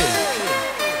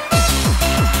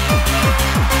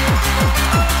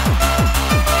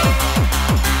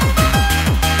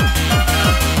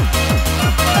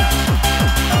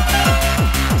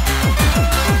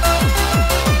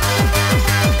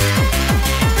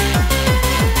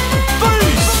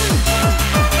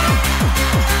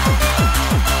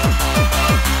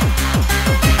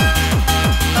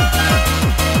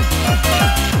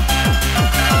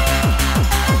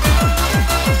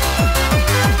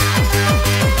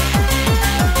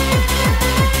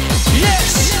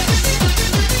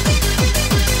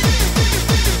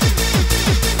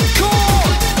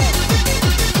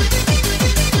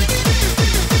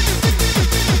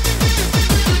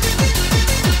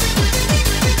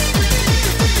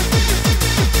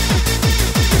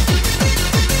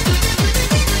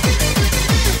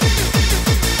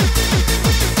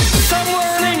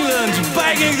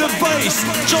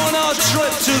 Join our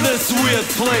trip to this weird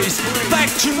place, back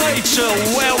to nature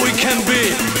where we can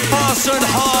be faster and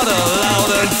harder,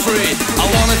 loud and free. I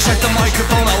wanna check the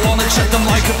microphone, I wanna check the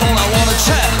microphone, I wanna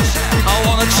check, I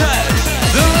wanna check.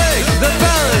 The Lake, the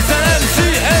Paris, and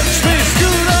MCHP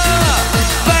Scooter,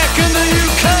 back in the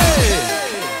UK.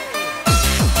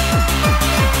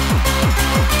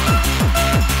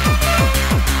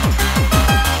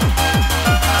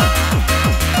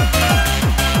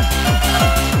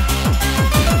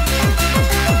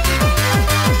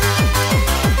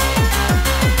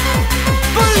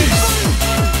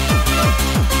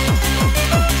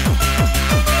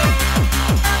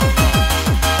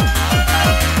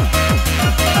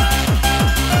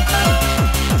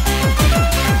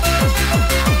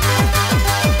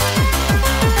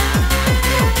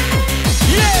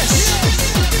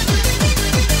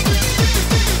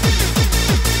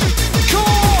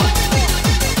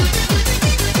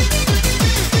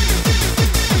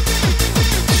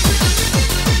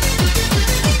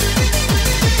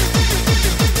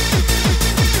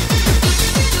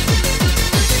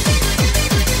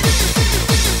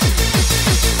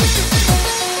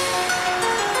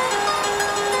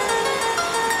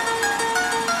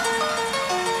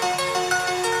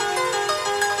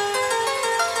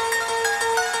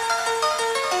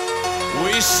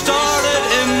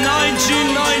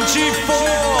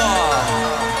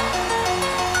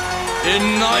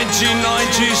 In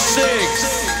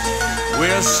 1996,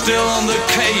 we are still on the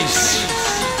case.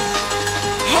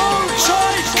 Hold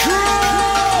tight,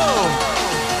 crew!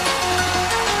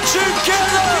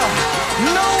 Together,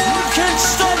 no one can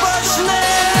stop us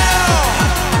now!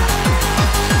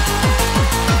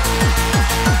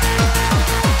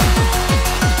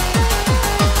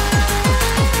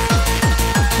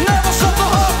 Never stop the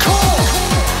hardcore!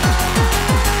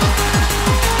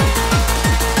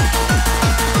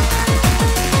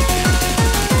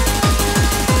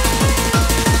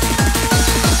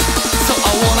 So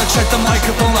I wanna check the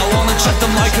microphone, I wanna check the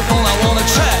microphone, I wanna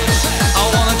check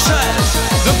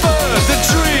the bird, the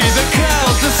tree, the cow,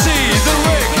 the sea, the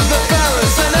rig, the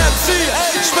Paris, and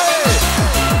MCHB.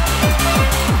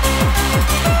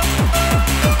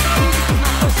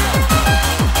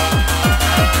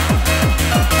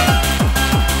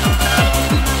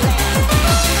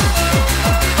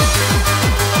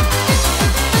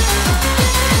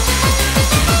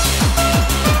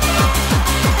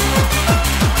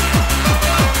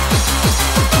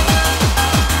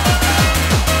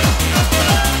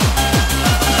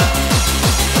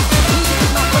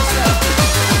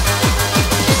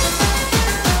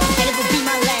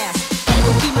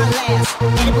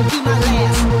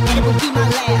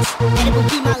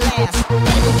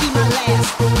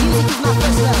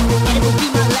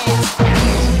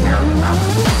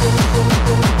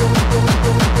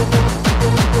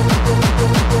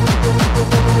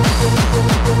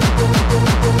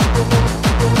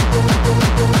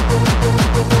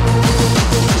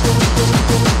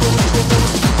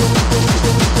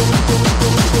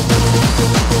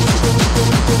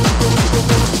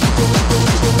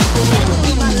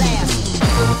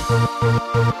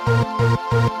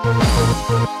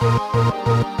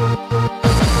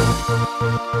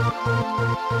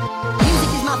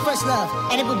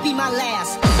 And it would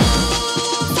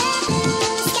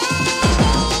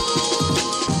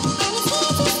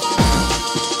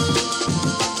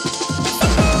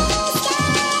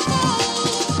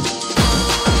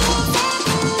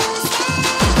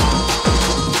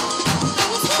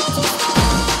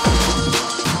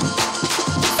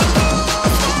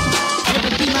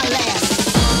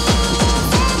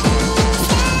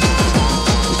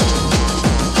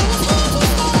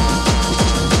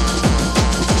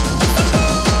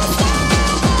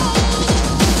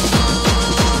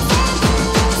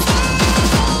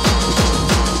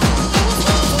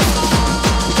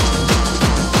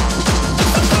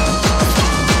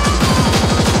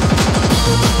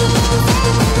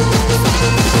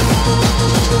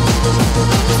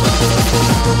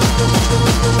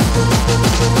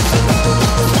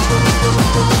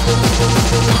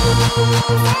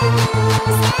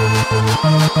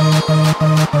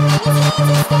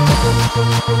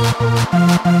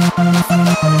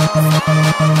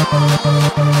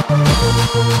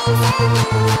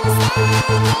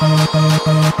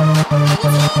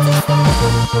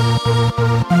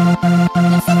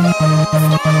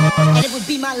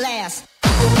be my last.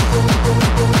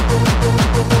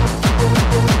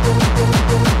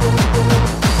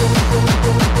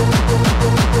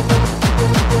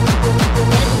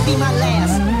 Be my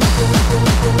last.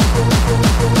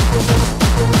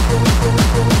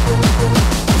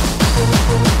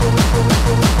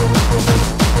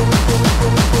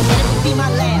 Be my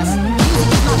last.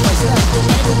 Music is my first love,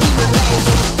 and it will be my last.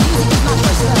 Music is my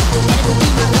first love, and it will be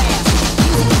my last.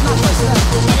 Music is my first love,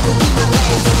 and it will be my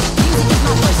last. Music is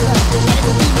my first love, and it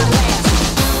will be my last.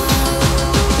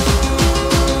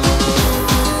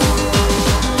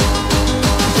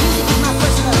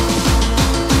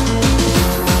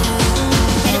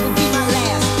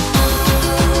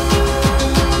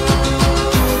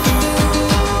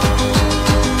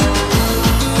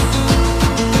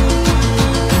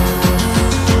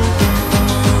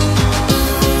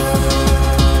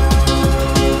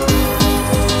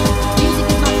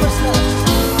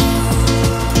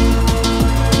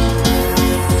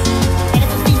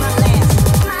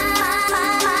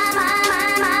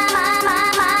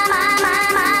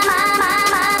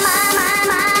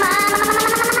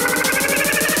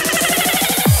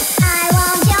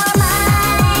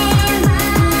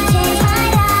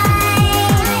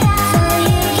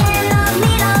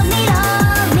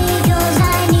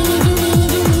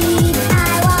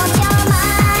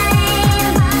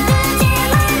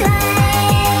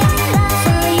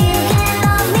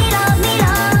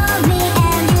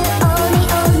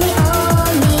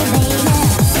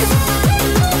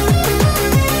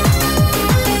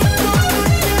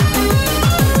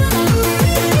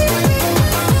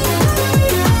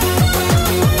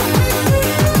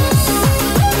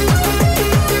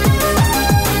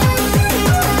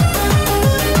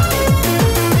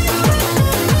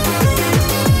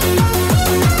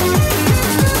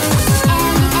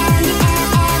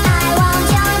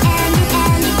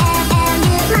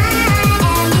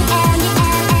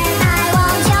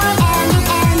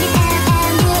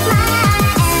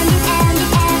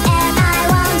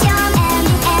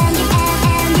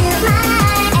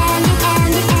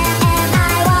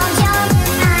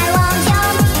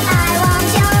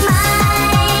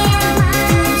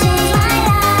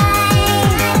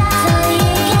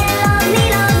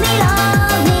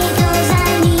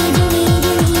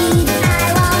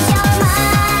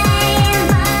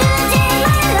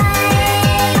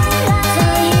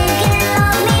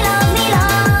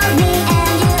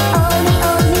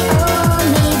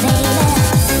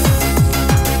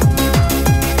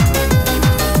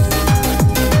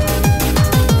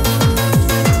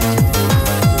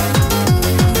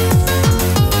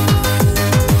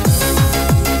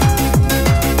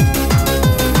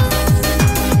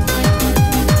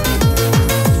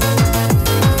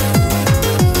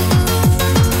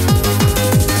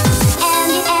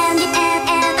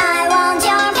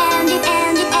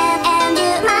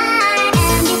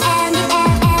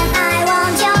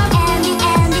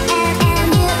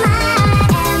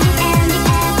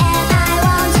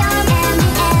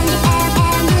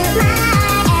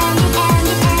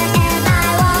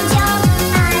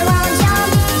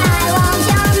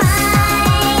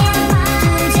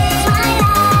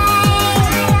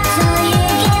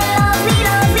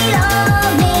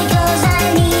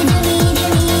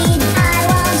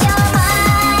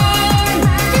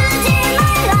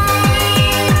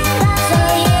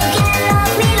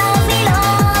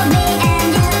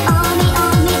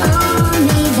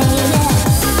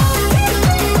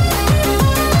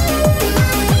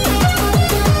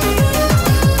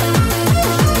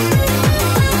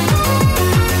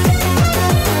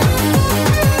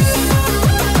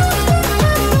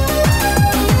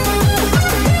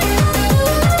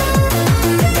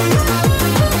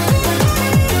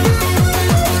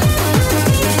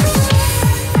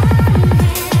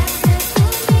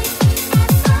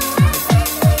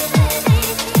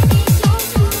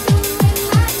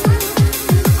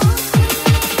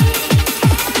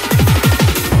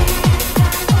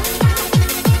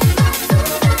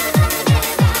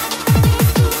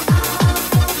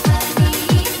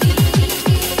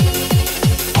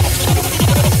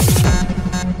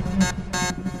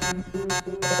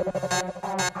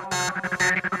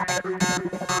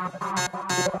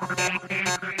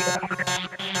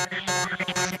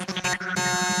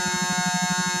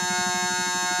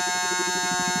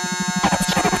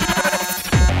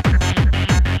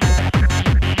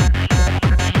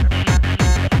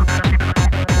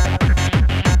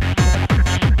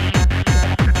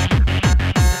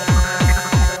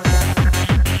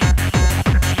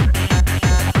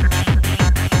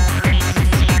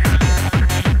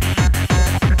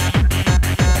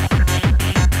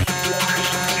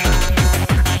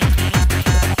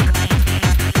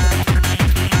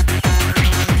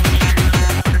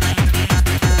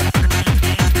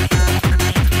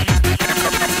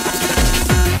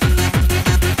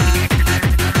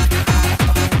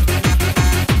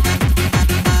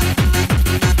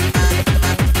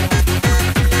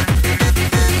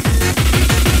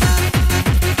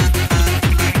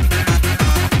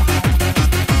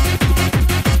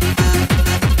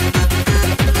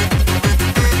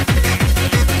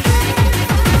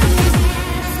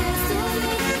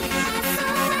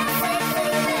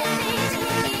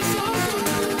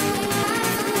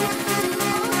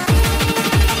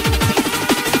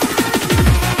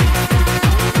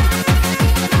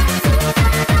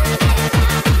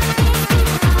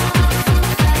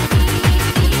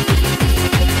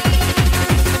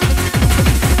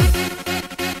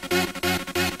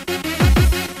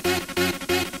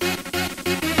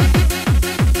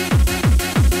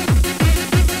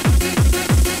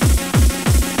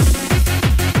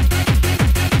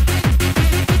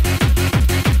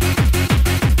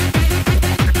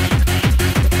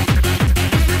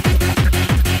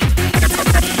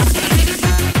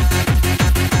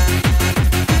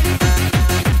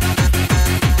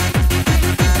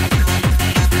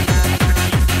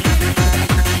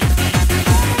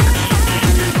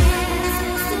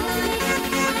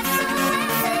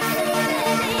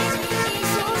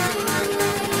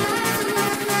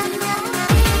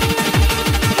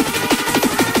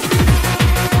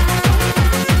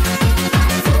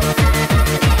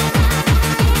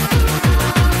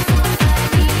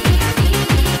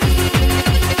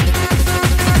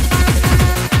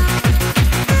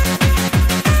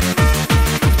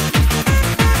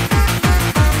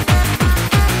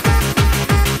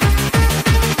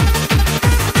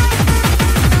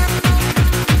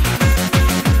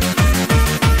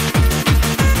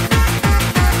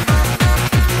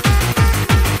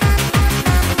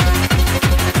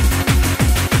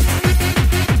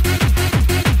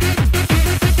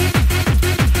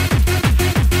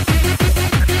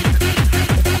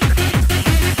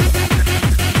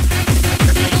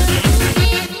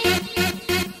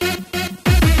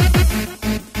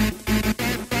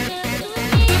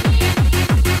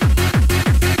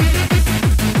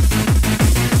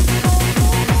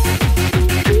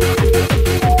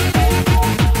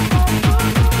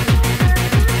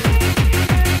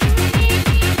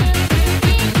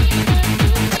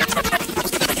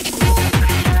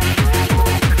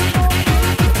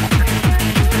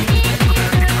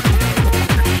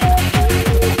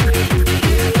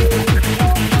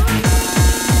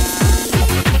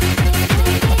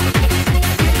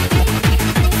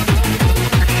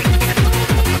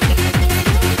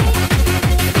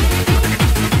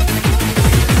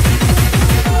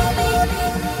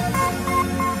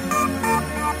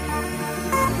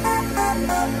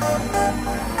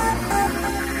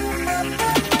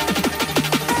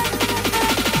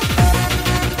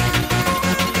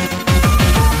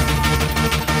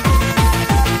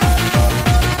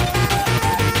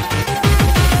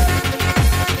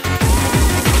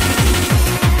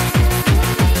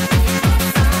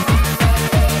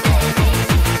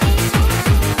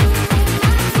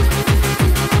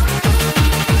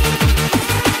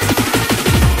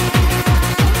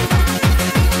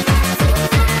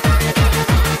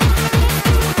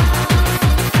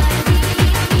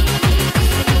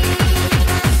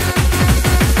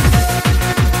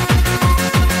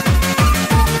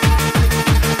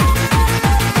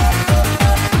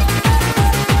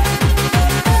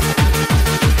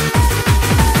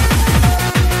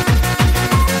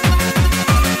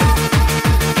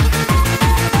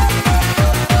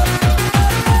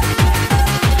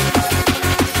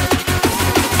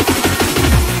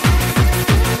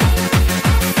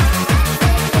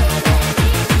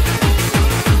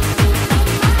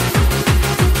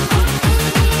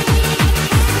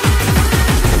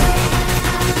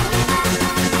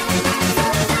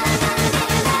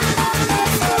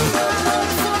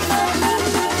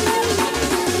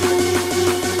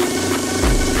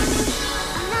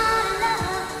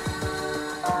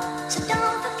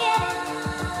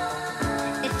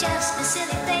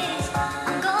 silly phase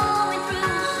I'm going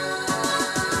through.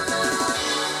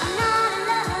 I'm not in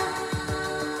love,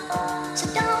 so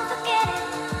don't forget it.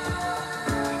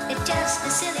 It's just a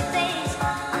silly phase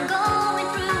I'm going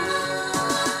through.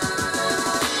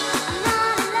 I'm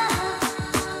not in love,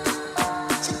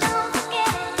 so don't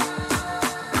forget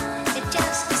it. It's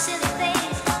just a silly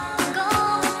phase I'm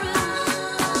going through.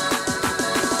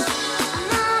 I'm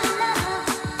not in love,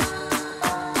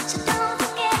 so don't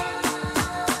forget it.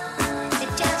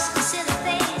 It's just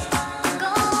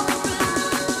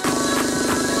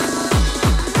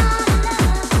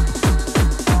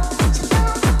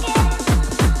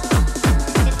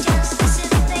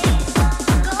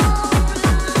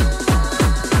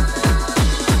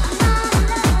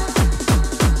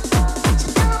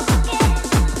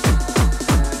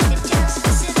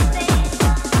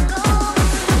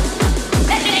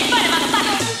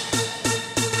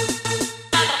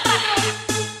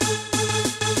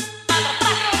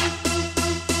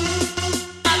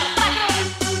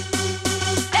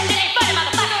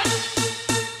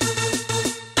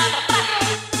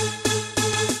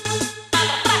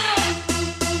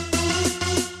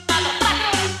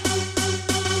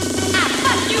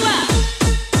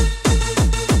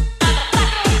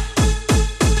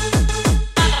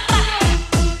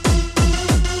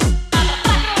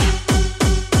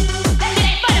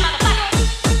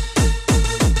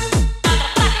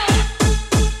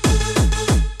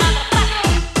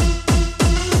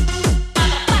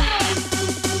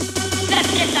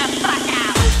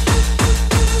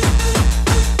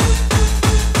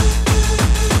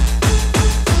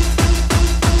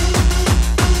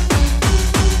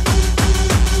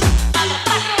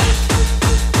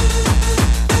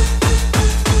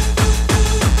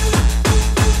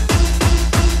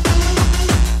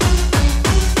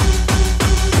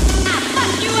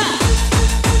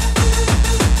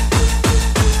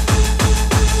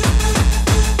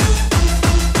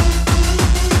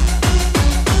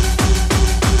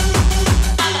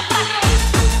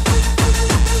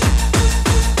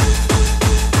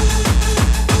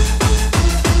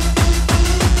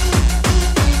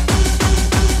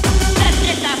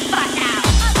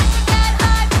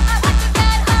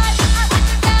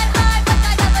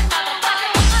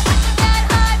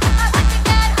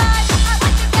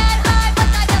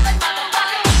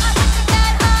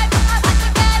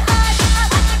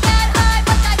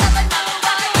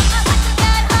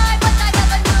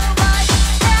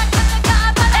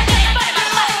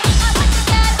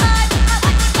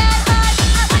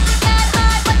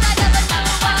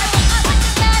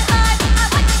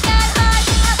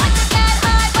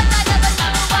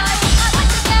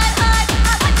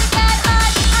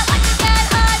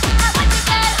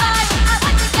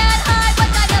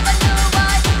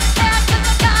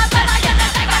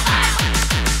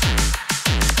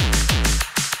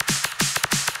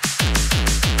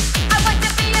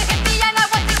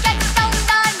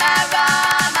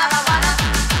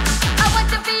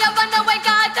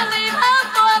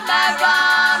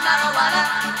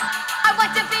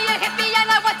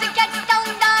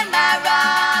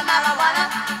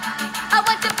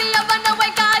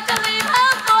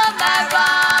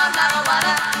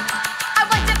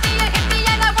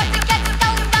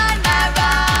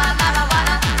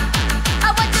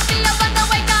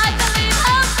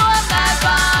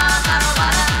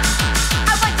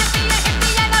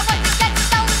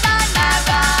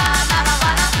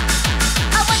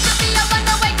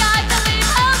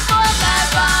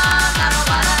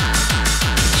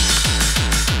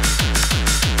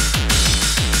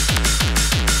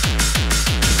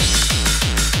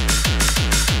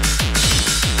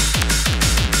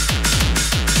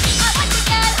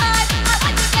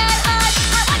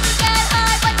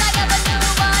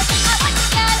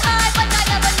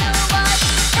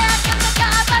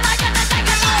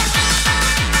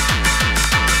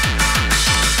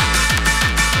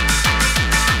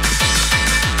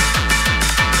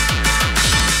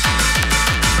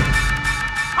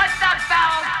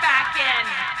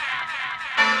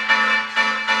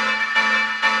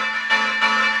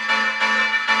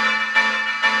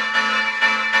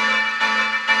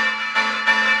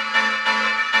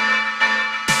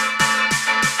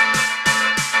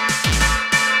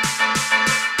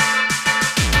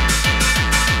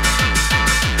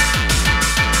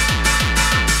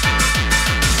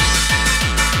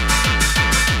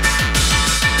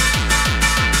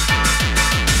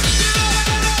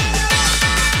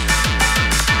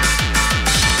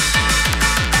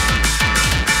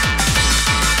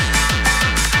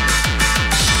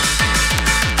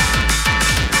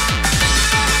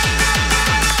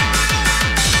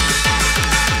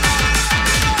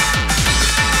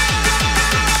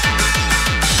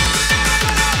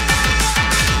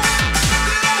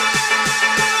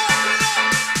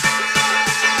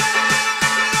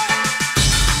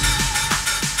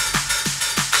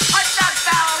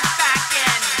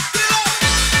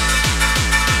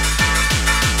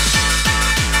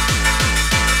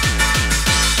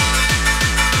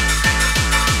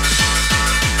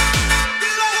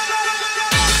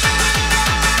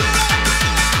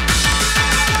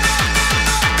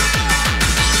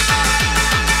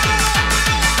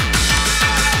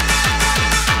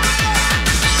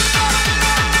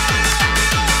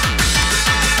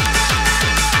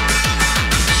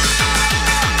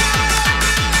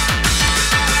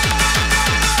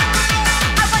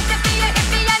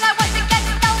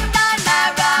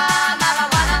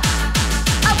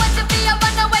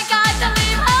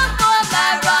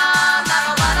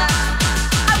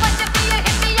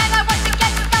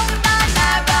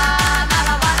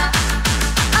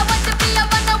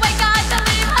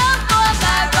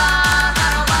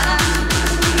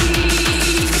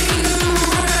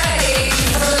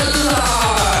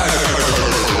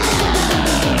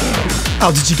How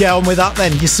did you get on with that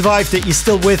then? You survived it, you're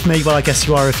still with me? Well, I guess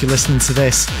you are if you're listening to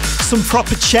this. Some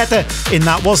proper cheddar in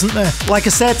that, wasn't there? Like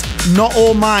I said, not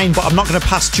all mine, but I'm not going to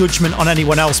pass judgment on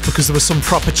anyone else because there were some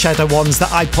proper cheddar ones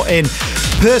that I put in.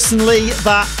 Personally,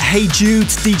 that Hey Jude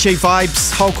DJ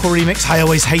Vibes hardcore remix, I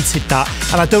always hated that.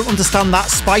 And I don't understand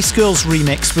that Spice Girls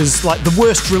remix was like the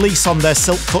worst release on their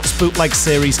Silk Cuts bootleg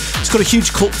series. It's got a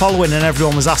huge cult following and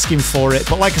everyone was asking for it.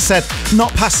 But like I said,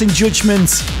 not passing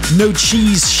judgment, no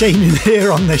cheese shaming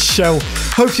here on this show.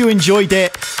 Hope you enjoyed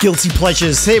it. Guilty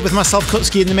Pleasures here with myself,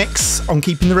 Kutski, in the mix on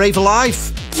Keeping the Rave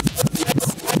Alive.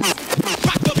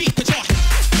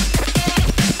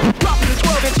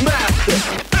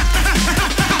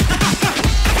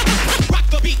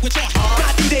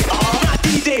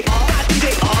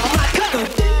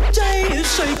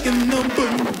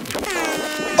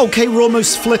 Okay, we're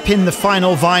almost flipping the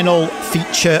final vinyl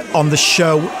feature on the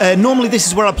show. Normally this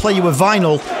is where I play you a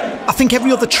vinyl. I think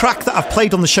every other track that I've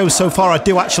played on the show so far I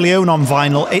do actually own on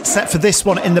vinyl, except for this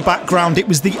one in the background. It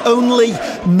was the only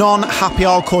non-happy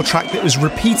hardcore track that was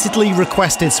repeatedly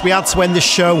requested, so we had to end the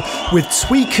show with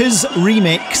Tweaker's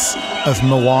remix of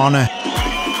Moana.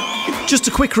 Just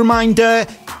a quick reminder,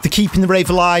 the Keeping the Rave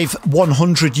Alive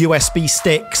 100 USB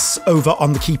sticks over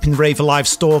on the Keeping the Rave Alive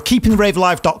store.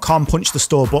 KeepingTheRaveAlive.com, punch the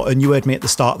store button. You heard me at the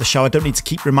start of the show. I don't need to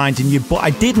keep reminding you, but I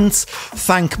didn't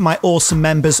thank my awesome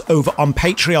members over on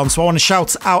Patreon. So I want to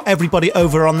shout out everybody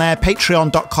over on there,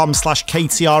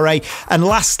 patreon.com/KTRA. And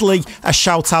lastly, a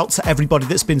shout out to everybody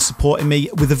that's been supporting me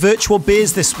with the virtual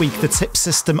beers this week, the tip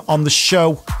system on the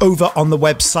show over on the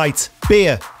website,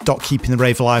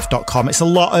 beer.keepingtheRaveAlive.com. It's a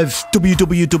lot of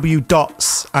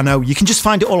www. I know, you can just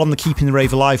find it all on the Keeping the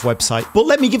Rave Alive website. But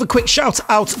let me give a quick shout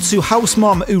out to House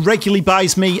Mom, who regularly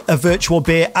buys me a virtual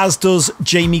beer, as does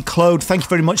Jamie Claude. Thank you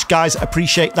very much, guys. I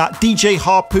appreciate that. DJ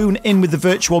Harpoon in with the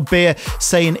virtual beer,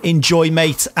 saying enjoy,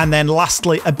 mate. And then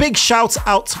lastly, a big shout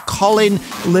out to Colin,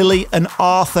 Lily and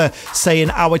Arthur,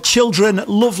 saying our children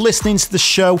love listening to the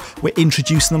show. We're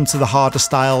introducing them to the harder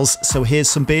styles. So here's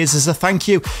some beers as a thank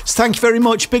you. So thank you very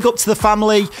much. Big up to the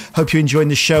family. Hope you're enjoying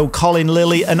the show. Colin,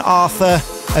 Lily and Arthur.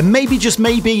 And maybe, just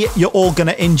maybe, you're all going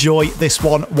to enjoy this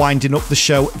one winding up the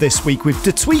show this week with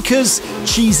the Tweakers'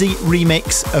 cheesy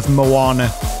remix of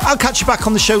Moana. I'll catch you back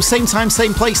on the show, same time,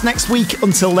 same place next week.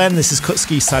 Until then, this is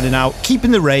Kutski signing out, keeping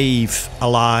the rave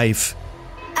alive.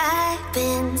 I've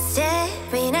been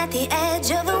staring at the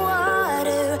edge of the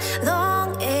water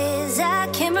long as I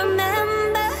can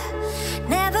remember,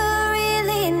 never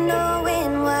really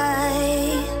knowing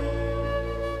why.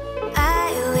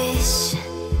 I wish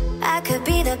I could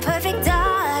be the perfect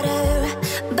daughter,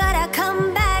 but I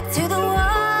come back to the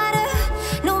water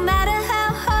no matter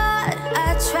how hard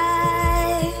I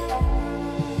try.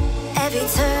 Every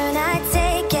turn I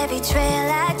take, every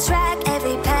trail I track,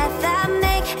 every path I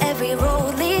make, every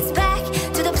road leads back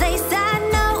to the place I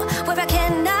know where I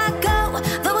cannot go,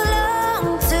 though I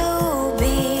long to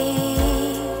be.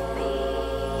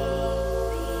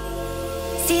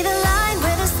 See the line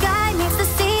where the sky meets the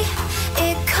sea,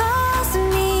 it calls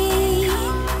me.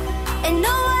 And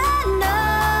no one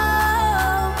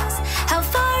knows how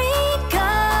far it goes.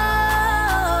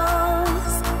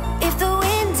 If the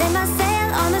wind in my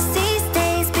sail on the sea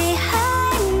stays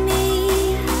behind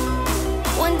me,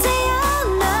 one day I'll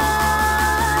know.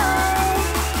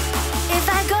 If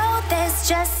I go, there's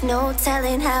just no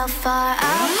telling how far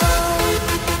I'll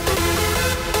go.